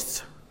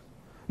boasts.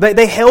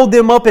 They held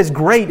them up as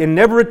great and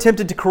never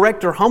attempted to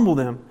correct or humble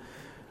them.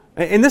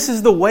 And this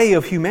is the way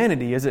of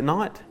humanity, is it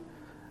not?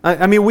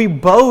 I mean, we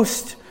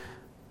boast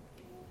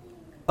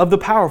of the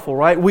powerful,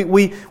 right?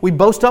 We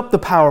boast up the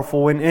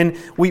powerful, and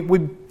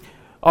we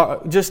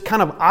just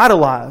kind of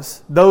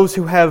idolize those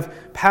who have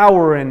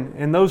power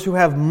and those who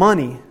have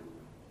money.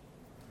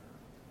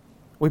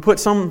 We put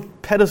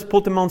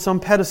them on some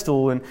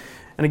pedestal and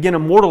again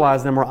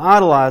immortalize them or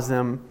idolize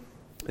them.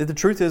 The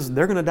truth is,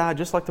 they're going to die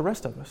just like the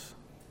rest of us.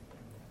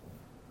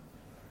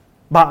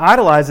 By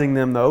idolizing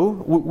them, though,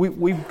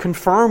 we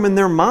confirm in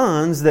their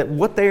minds that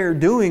what they are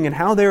doing and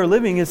how they are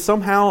living is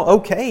somehow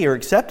okay or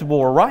acceptable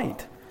or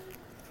right.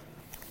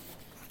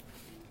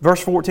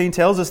 Verse 14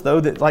 tells us, though,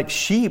 that like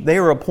sheep, they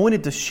are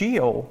appointed to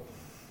Sheol,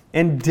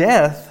 and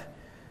death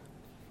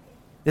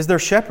is their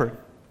shepherd.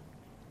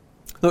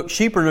 Look,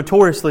 sheep are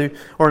notorious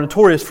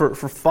for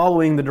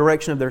following the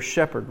direction of their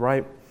shepherd,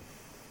 right?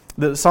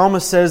 The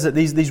psalmist says that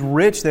these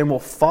rich then will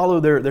follow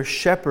their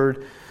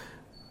shepherd,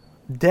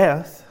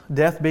 death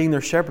being their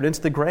shepherd,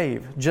 into the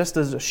grave, just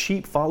as a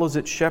sheep follows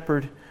its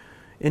shepherd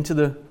into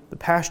the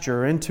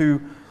pasture,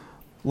 into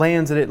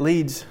lands that it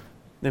leads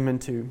them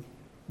into.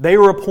 They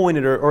were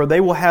appointed, or they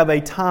will have a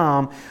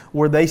time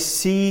where they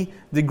see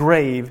the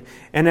grave.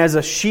 And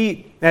as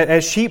sheep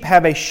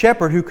have a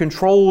shepherd who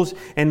controls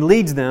and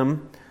leads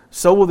them,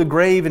 so will the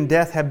grave and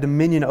death have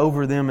dominion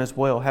over them as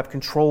well, have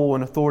control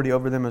and authority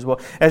over them as well.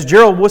 As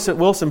Gerald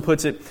Wilson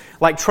puts it,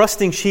 like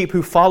trusting sheep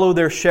who follow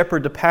their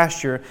shepherd to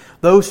pasture,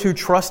 those who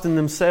trust in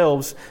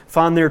themselves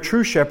find their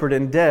true shepherd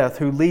in death,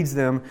 who leads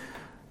them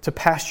to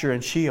pasture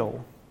and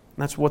Sheol.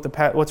 That's what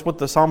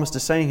the psalmist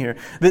is saying here.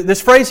 This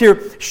phrase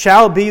here,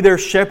 shall be their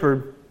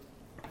shepherd,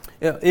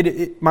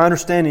 my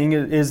understanding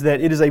is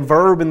that it is a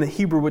verb in the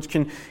Hebrew which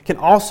can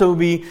also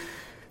be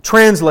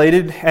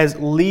translated as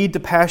lead to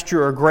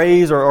pasture or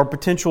graze or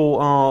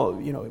potential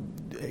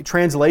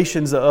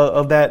translations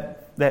of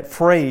that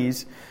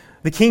phrase.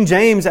 The King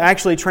James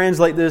actually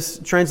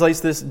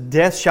translates this,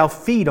 death shall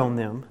feed on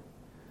them.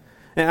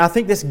 And I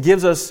think this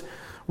gives us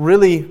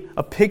really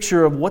a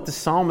picture of what the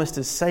psalmist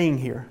is saying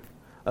here.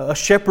 A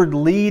shepherd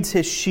leads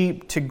his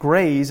sheep to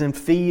graze and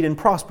feed and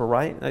prosper,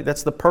 right?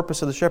 That's the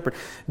purpose of the shepherd.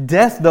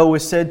 Death, though,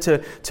 is said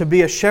to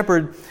be a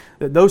shepherd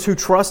that those who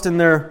trust in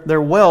their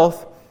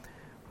wealth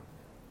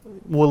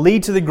will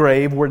lead to the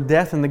grave, where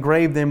death and the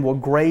grave then will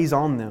graze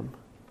on them,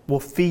 will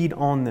feed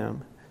on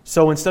them.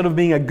 So instead of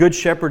being a good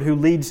shepherd who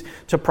leads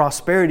to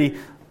prosperity,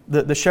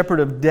 the shepherd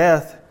of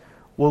death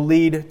will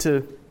lead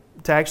to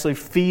actually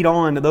feed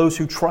on to those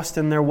who trust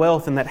in their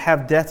wealth and that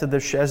have death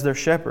as their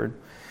shepherd.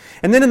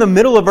 And then in the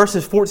middle of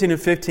verses 14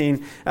 and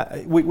 15,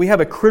 we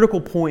have a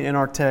critical point in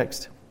our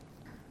text.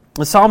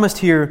 The psalmist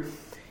here,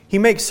 he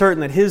makes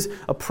certain that his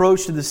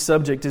approach to this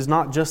subject is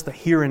not just the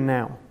here and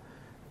now.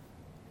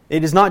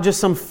 It is not just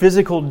some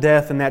physical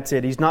death and that's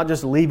it. He's not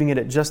just leaving it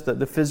at just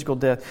the physical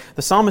death.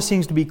 The psalmist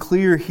seems to be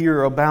clear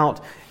here about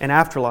an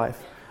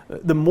afterlife.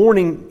 The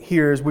mourning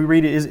here, as we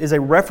read it, is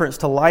a reference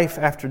to life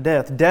after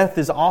death. Death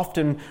is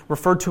often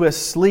referred to as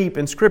sleep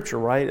in Scripture,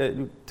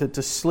 right?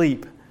 To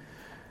sleep.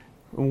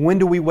 When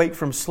do we wake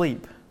from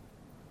sleep?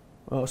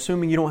 Well,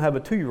 assuming you don't have a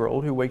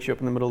 2-year-old who wakes you up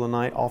in the middle of the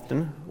night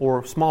often,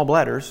 or small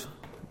bladders.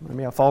 I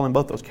mean, I fall in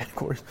both those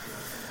categories.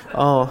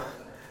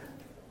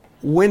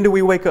 When do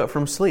we wake up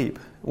from sleep?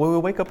 Well, we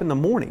wake up in the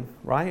morning,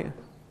 right?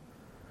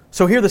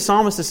 So here the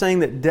psalmist is saying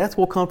that death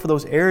will come for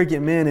those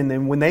arrogant men, and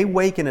then when they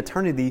wake in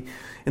eternity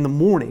in the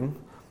morning,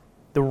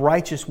 the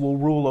righteous will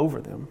rule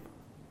over them.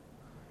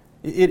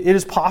 It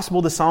is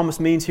possible the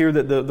psalmist means here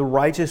that the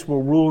righteous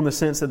will rule in the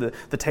sense that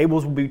the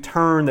tables will be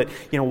turned, that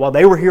while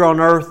they were here on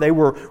earth, they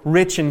were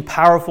rich and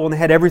powerful and they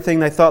had everything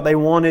they thought they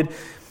wanted.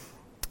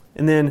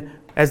 And then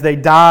as they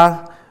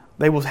die,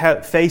 they will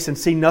face and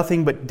see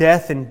nothing but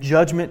death and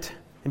judgment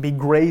and be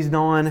grazed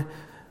on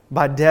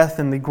by death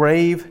and the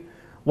grave.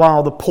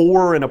 While the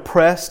poor and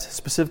oppressed,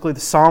 specifically the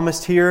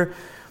psalmist here,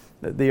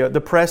 the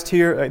oppressed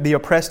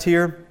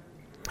here,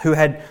 who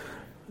had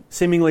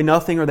seemingly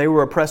nothing, or they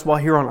were oppressed while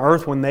here on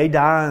earth, when they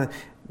die,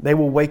 they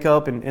will wake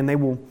up and they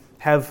will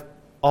have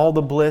all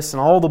the bliss and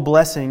all the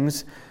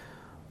blessings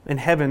in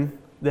heaven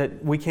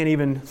that we can't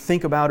even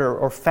think about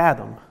or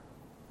fathom.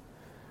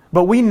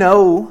 But we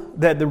know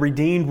that the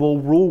redeemed will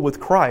rule with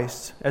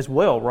Christ as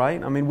well,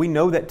 right? I mean, we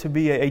know that to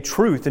be a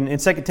truth. In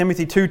 2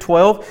 Timothy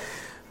 2:12,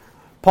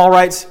 Paul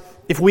writes,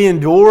 if we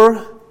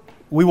endure,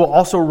 we will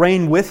also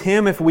reign with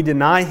Him. If we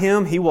deny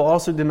Him, He will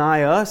also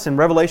deny us. In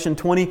Revelation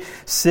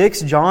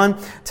 26, John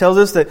tells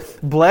us that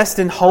blessed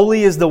and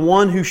holy is the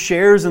one who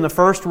shares in the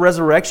first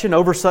resurrection.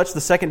 Over such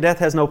the second death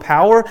has no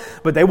power,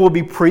 but they will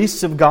be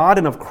priests of God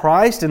and of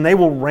Christ, and they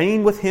will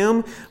reign with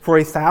Him for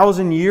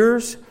 1,000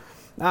 years.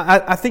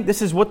 I think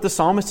this is what the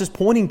psalmist is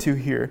pointing to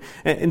here.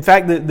 In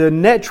fact, the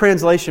Net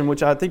translation,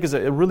 which I think is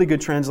a really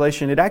good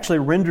translation, it actually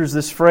renders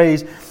this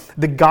phrase,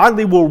 "The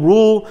godly will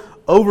rule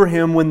over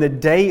him when the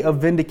day of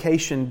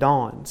vindication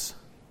dawns."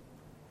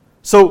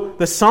 So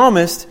the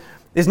psalmist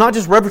is not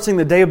just referencing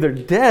the day of their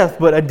death,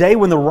 but a day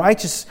when the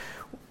righteous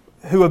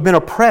who have been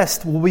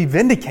oppressed will be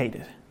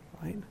vindicated.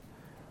 Right?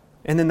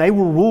 And then they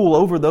will rule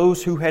over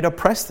those who had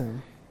oppressed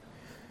them.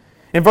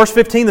 In verse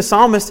 15, the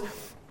psalmist,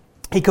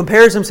 he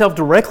compares himself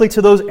directly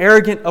to those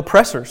arrogant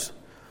oppressors.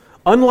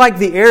 Unlike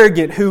the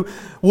arrogant who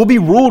will be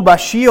ruled by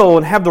Sheol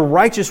and have the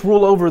righteous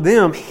rule over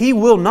them, he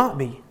will not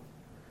be.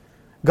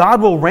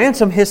 God will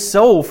ransom his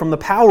soul from the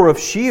power of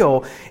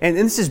Sheol, and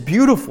this is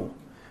beautiful.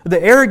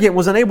 The arrogant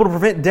was unable to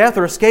prevent death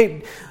or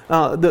escape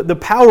the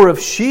power of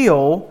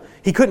Sheol.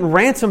 He couldn't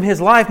ransom his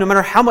life no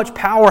matter how much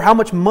power, how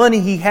much money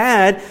he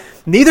had.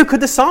 Neither could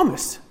the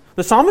psalmist.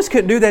 The psalmist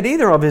couldn't do that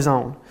either of his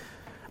own.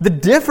 The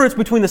difference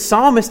between the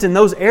psalmist and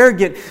those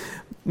arrogant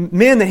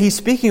men that he's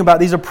speaking about,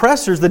 these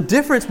oppressors, the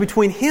difference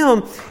between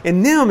him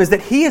and them is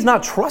that he is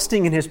not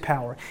trusting in his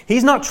power.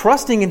 He's not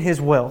trusting in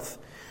his wealth.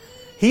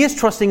 He is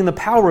trusting in the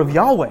power of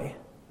Yahweh.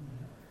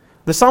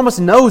 The psalmist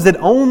knows that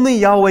only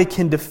Yahweh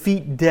can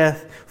defeat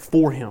death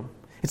for him.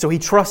 And so he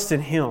trusts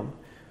in Him.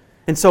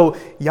 And so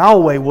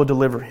Yahweh will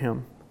deliver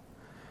him.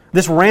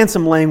 This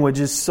ransom language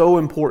is so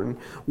important.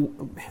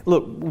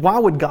 Look, why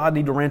would God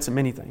need to ransom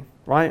anything,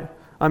 right?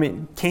 I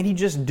mean, can't He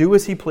just do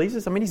as He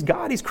pleases? I mean, He's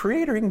God, He's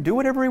Creator, He can do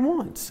whatever He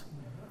wants.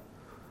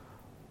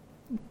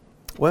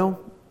 Well,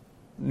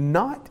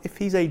 not if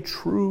He's a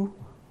true,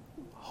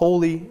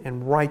 holy,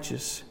 and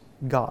righteous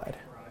God.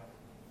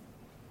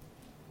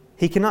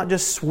 He cannot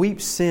just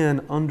sweep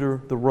sin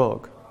under the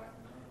rug.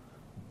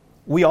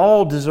 We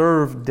all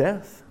deserve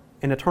death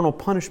and eternal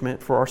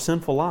punishment for our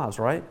sinful lives,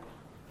 right?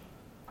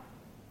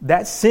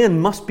 That sin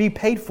must be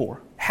paid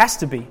for. Has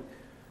to be.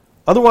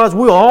 Otherwise,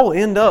 we'll all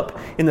end up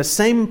in the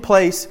same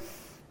place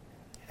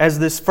as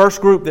this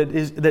first group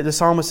that the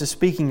psalmist is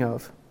speaking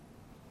of.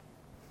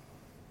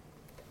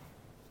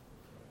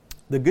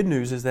 The good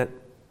news is that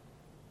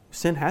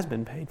sin has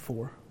been paid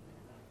for.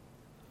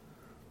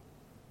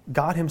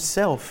 God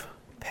Himself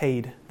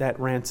paid that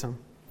ransom.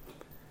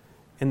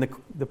 And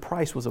the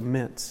price was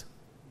immense.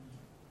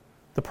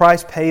 The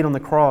price paid on the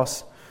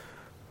cross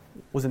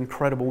was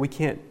incredible. We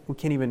can't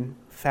even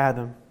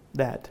fathom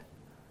that.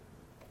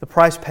 The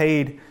price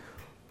paid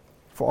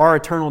for our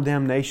eternal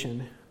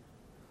damnation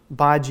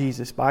by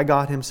Jesus, by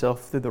God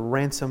Himself, through the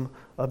ransom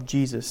of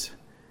Jesus,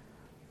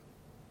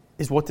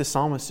 is what the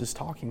psalmist is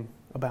talking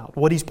about,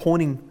 what he's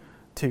pointing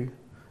to.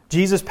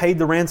 Jesus paid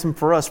the ransom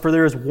for us, for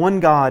there is one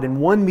God and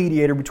one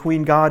mediator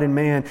between God and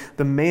man,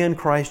 the man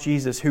Christ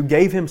Jesus, who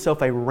gave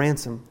Himself a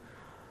ransom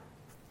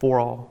for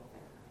all.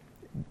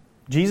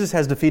 Jesus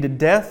has defeated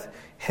death,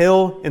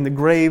 hell, and the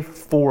grave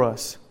for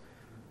us.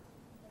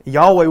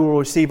 Yahweh will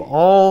receive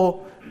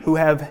all who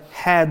have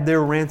had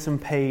their ransom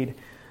paid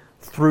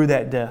through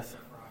that death.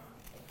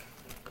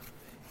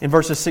 In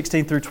verses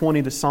 16 through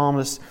 20, the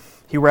psalmist,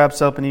 he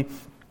wraps up and he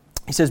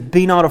says,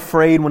 "Be not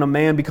afraid when a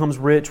man becomes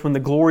rich, when the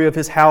glory of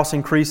his house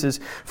increases.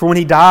 For when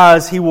he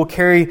dies, he will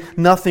carry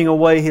nothing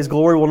away. His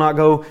glory will not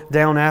go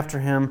down after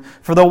him.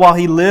 For though while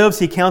he lives,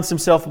 he counts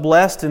himself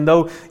blessed, and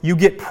though you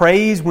get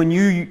praise when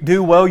you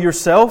do well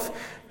yourself,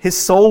 his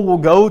soul will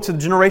go to the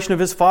generation of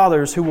his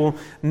fathers, who will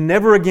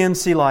never again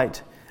see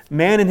light.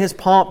 Man in his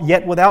pomp,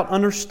 yet without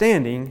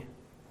understanding,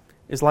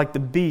 is like the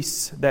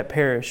beasts that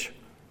perish."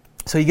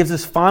 So he gives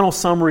this final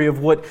summary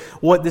of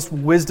what this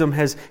wisdom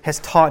has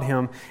taught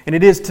him. And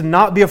it is to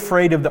not be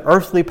afraid of the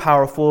earthly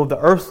powerful, of the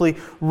earthly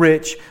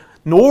rich,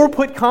 nor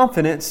put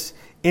confidence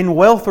in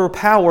wealth or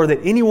power that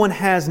anyone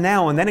has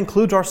now, and that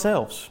includes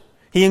ourselves.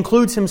 He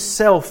includes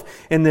himself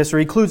in this, or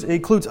he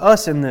includes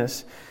us in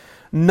this.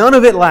 None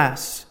of it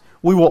lasts.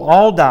 We will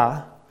all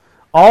die.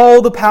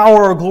 All the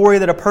power or glory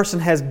that a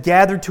person has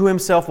gathered to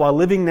himself while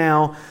living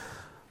now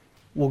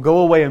will go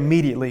away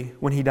immediately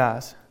when he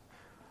dies.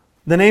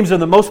 The names of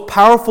the most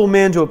powerful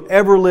men to have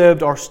ever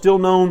lived are still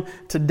known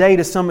today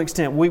to some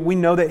extent. We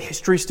know that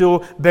history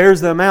still bears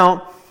them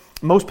out.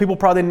 Most people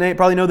probably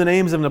know the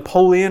names of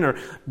Napoleon or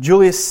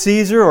Julius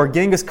Caesar or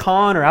Genghis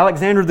Khan or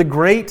Alexander the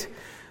Great.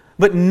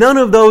 But none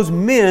of those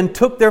men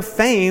took their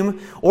fame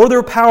or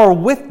their power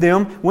with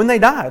them when they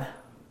died.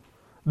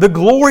 The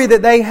glory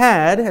that they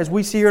had, as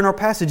we see here in our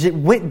passage, it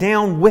went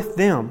down with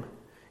them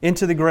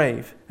into the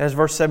grave, as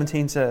verse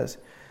 17 says.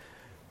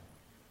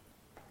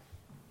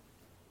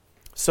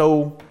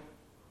 So,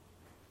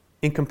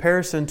 in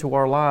comparison to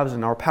our lives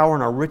and our power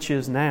and our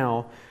riches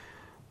now,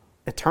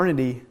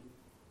 eternity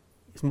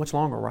is much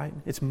longer, right?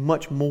 It's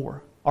much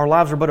more. Our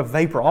lives are but a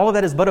vapor. All of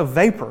that is but a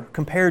vapor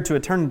compared to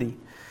eternity.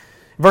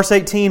 Verse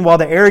 18, while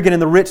the arrogant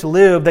and the rich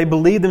live, they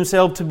believe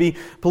themselves to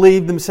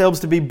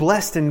be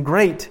blessed and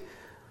great.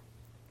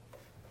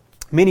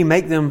 Many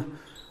make them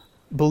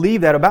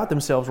believe that about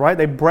themselves, right?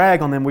 They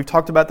brag on them. We've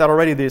talked about that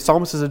already. The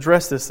psalmist has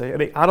addressed this.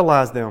 They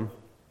idolize them.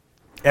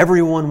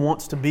 Everyone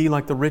wants to be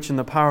like the rich and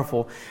the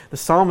powerful. The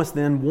psalmist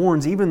then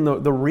warns even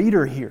the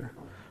reader here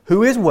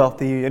who is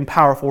wealthy and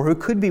powerful, or who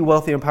could be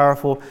wealthy and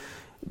powerful,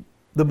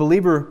 the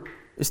believer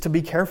is to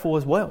be careful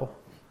as well.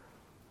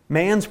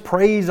 Man's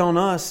praise on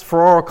us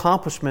for our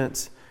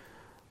accomplishments,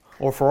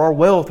 or for our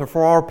wealth, or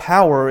for our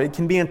power, it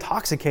can be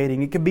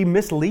intoxicating. It can be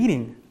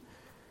misleading.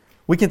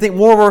 We can think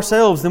more of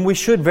ourselves than we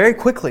should very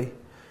quickly.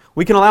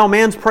 We can allow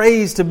man's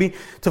praise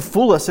to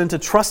fool us into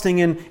trusting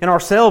in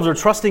ourselves or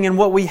trusting in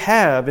what we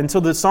have. And so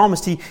the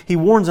psalmist, he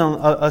warns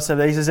us of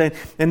that. He says,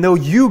 and though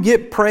you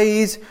get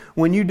praise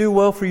when you do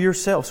well for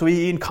yourself. So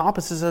he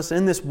encompasses us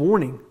in this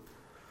warning.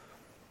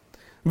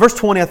 Verse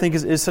 20, I think,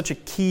 is such a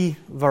key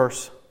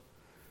verse.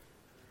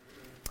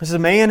 It says, a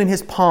man in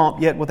his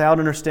pomp, yet without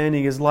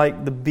understanding, is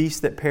like the beasts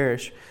that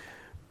perish.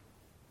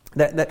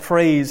 That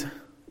phrase,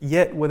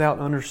 yet without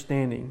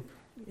understanding,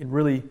 it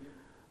really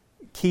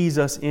keys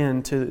us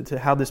in to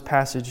how this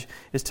passage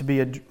is to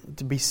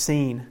be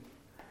seen.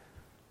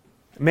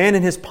 Man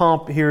in his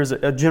pomp here is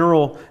a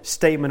general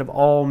statement of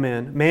all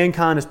men.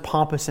 Mankind is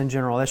pompous in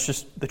general. That's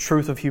just the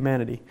truth of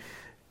humanity.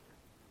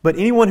 But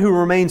anyone who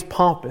remains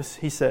pompous,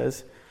 he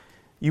says,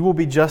 you will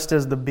be just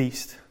as the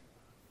beast.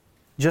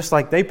 Just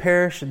like they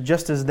perish,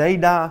 just as they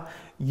die,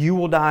 you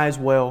will die as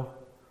well,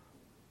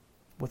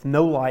 with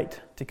no light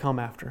to come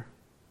after.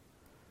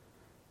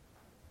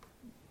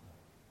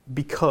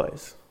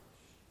 Because,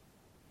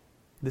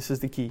 this is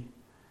the key,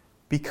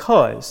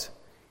 because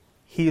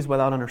he is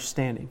without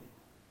understanding.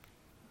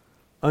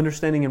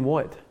 Understanding in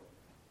what?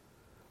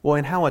 Well,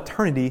 in how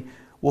eternity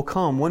will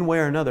come one way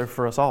or another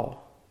for us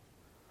all.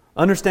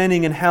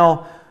 Understanding in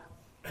how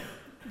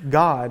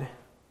God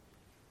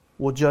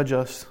will judge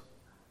us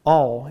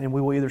all, and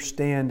we will either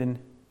stand in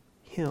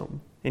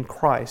Him, in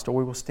Christ, or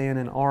we will stand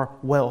in our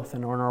wealth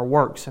and in our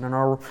works and in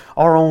our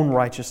own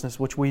righteousness,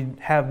 which we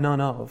have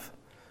none of.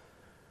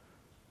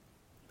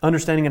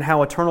 Understanding in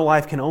how eternal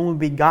life can only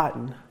be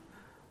gotten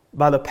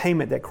by the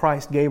payment that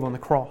Christ gave on the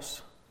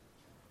cross.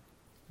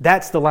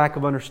 That's the lack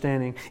of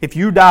understanding. If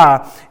you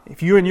die,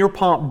 if you in your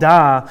pomp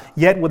die,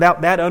 yet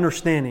without that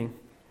understanding,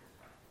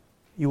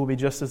 you will be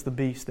just as the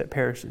beast that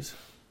perishes.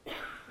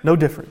 No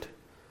different.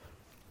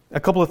 A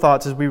couple of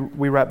thoughts as we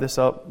wrap this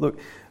up. Look,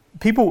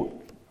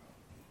 people,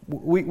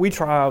 we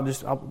try,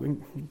 I'll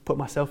put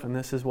myself in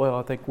this as well.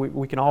 I think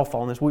we can all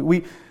fall in this.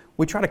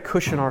 We try to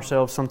cushion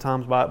ourselves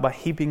sometimes by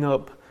heaping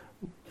up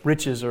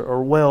riches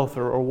or wealth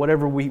or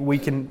whatever we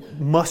can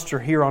muster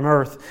here on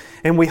earth.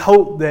 And we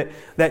hope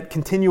that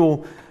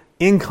continual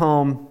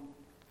income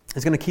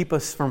is going to keep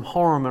us from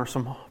harm or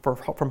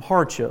from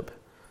hardship.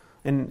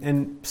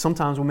 And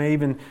sometimes we may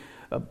even,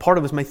 part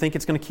of us may think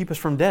it's going to keep us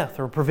from death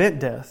or prevent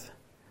death.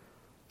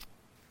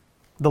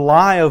 The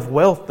lie of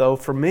wealth, though,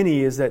 for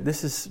many is that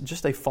this is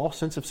just a false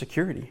sense of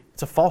security.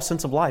 It's a false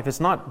sense of life. It's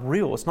not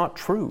real. It's not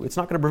true. It's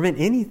not going to prevent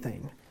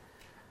anything.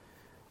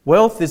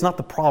 Wealth is not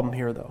the problem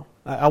here, though.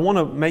 I want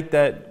to make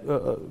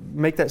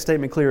that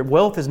statement clear.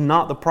 Wealth is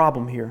not the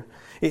problem here.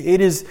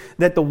 It is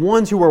that the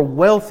ones who are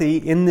wealthy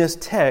in this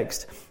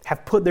text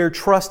have put their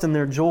trust and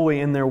their joy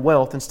in their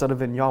wealth instead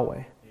of in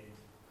Yahweh.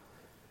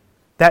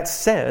 That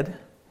said,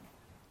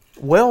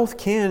 wealth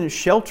can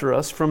shelter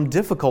us from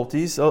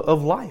difficulties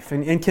of life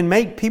and can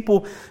make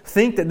people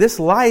think that this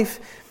life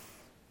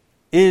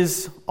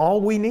is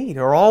all we need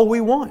or all we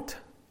want.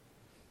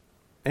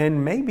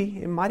 And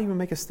maybe it might even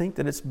make us think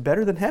that it's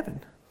better than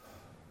heaven.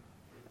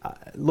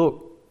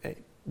 Look,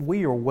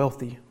 we are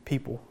wealthy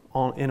people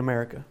in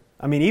America.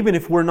 I mean, even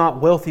if we're not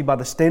wealthy by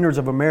the standards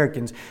of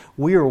Americans,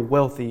 we are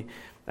wealthy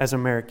as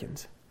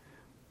Americans.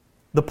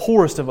 The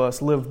poorest of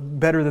us live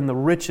better than the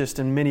richest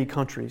in many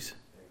countries.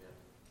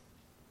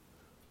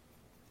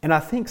 And I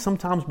think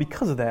sometimes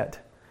because of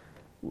that,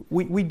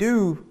 we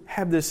do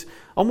have this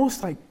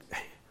almost like,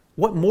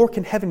 what more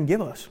can heaven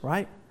give us,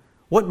 right?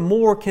 What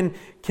more can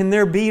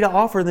there be to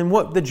offer than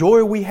what the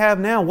joy we have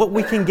now, what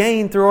we can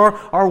gain through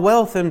our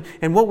wealth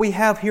and what we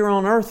have here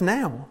on earth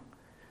now?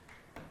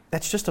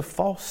 That's just a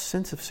false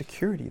sense of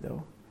security,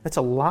 though. That's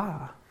a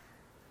lie.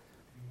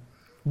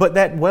 But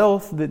that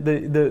wealth,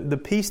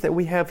 the peace that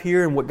we have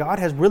here and what God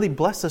has really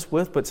blessed us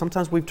with, but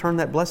sometimes we've turned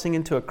that blessing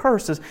into a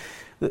curse, is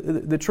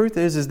the truth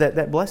is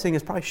that blessing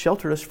has probably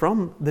sheltered us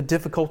from the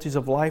difficulties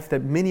of life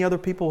that many other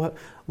people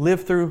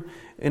live through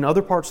in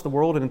other parts of the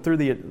world and through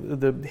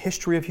the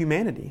history of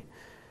humanity.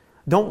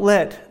 Don't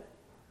let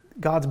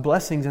God's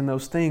blessings in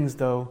those things,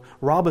 though,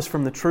 rob us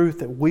from the truth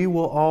that we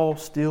will all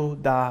still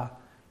die.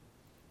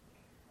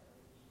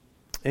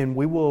 And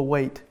we will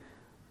await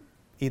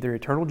either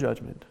eternal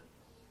judgment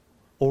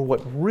or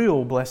what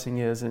real blessing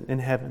is in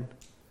heaven.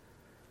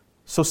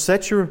 So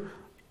set your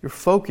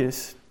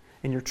focus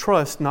and your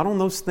trust not on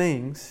those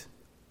things,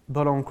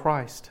 but on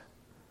Christ.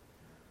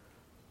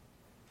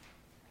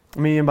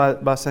 Let me end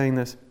by saying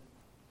this.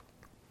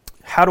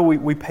 How do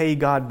we pay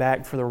God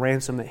back for the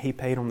ransom that He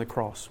paid on the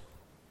cross?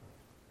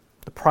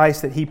 The price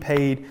that He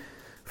paid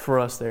for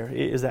us there.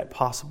 Is that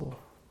possible?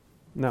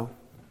 No,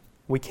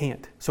 we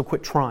can't. So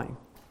quit trying.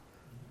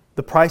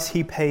 The price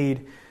He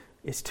paid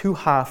is too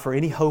high for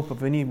any hope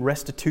of any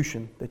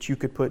restitution that you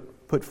could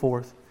put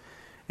forth.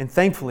 And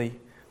thankfully,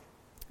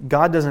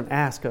 God doesn't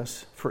ask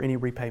us for any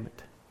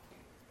repayment.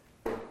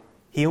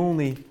 He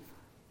only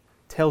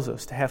tells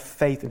us to have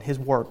faith in His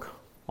work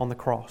on the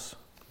cross.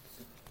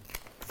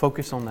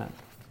 Focus on that.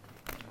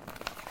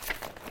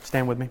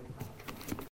 Stand with me.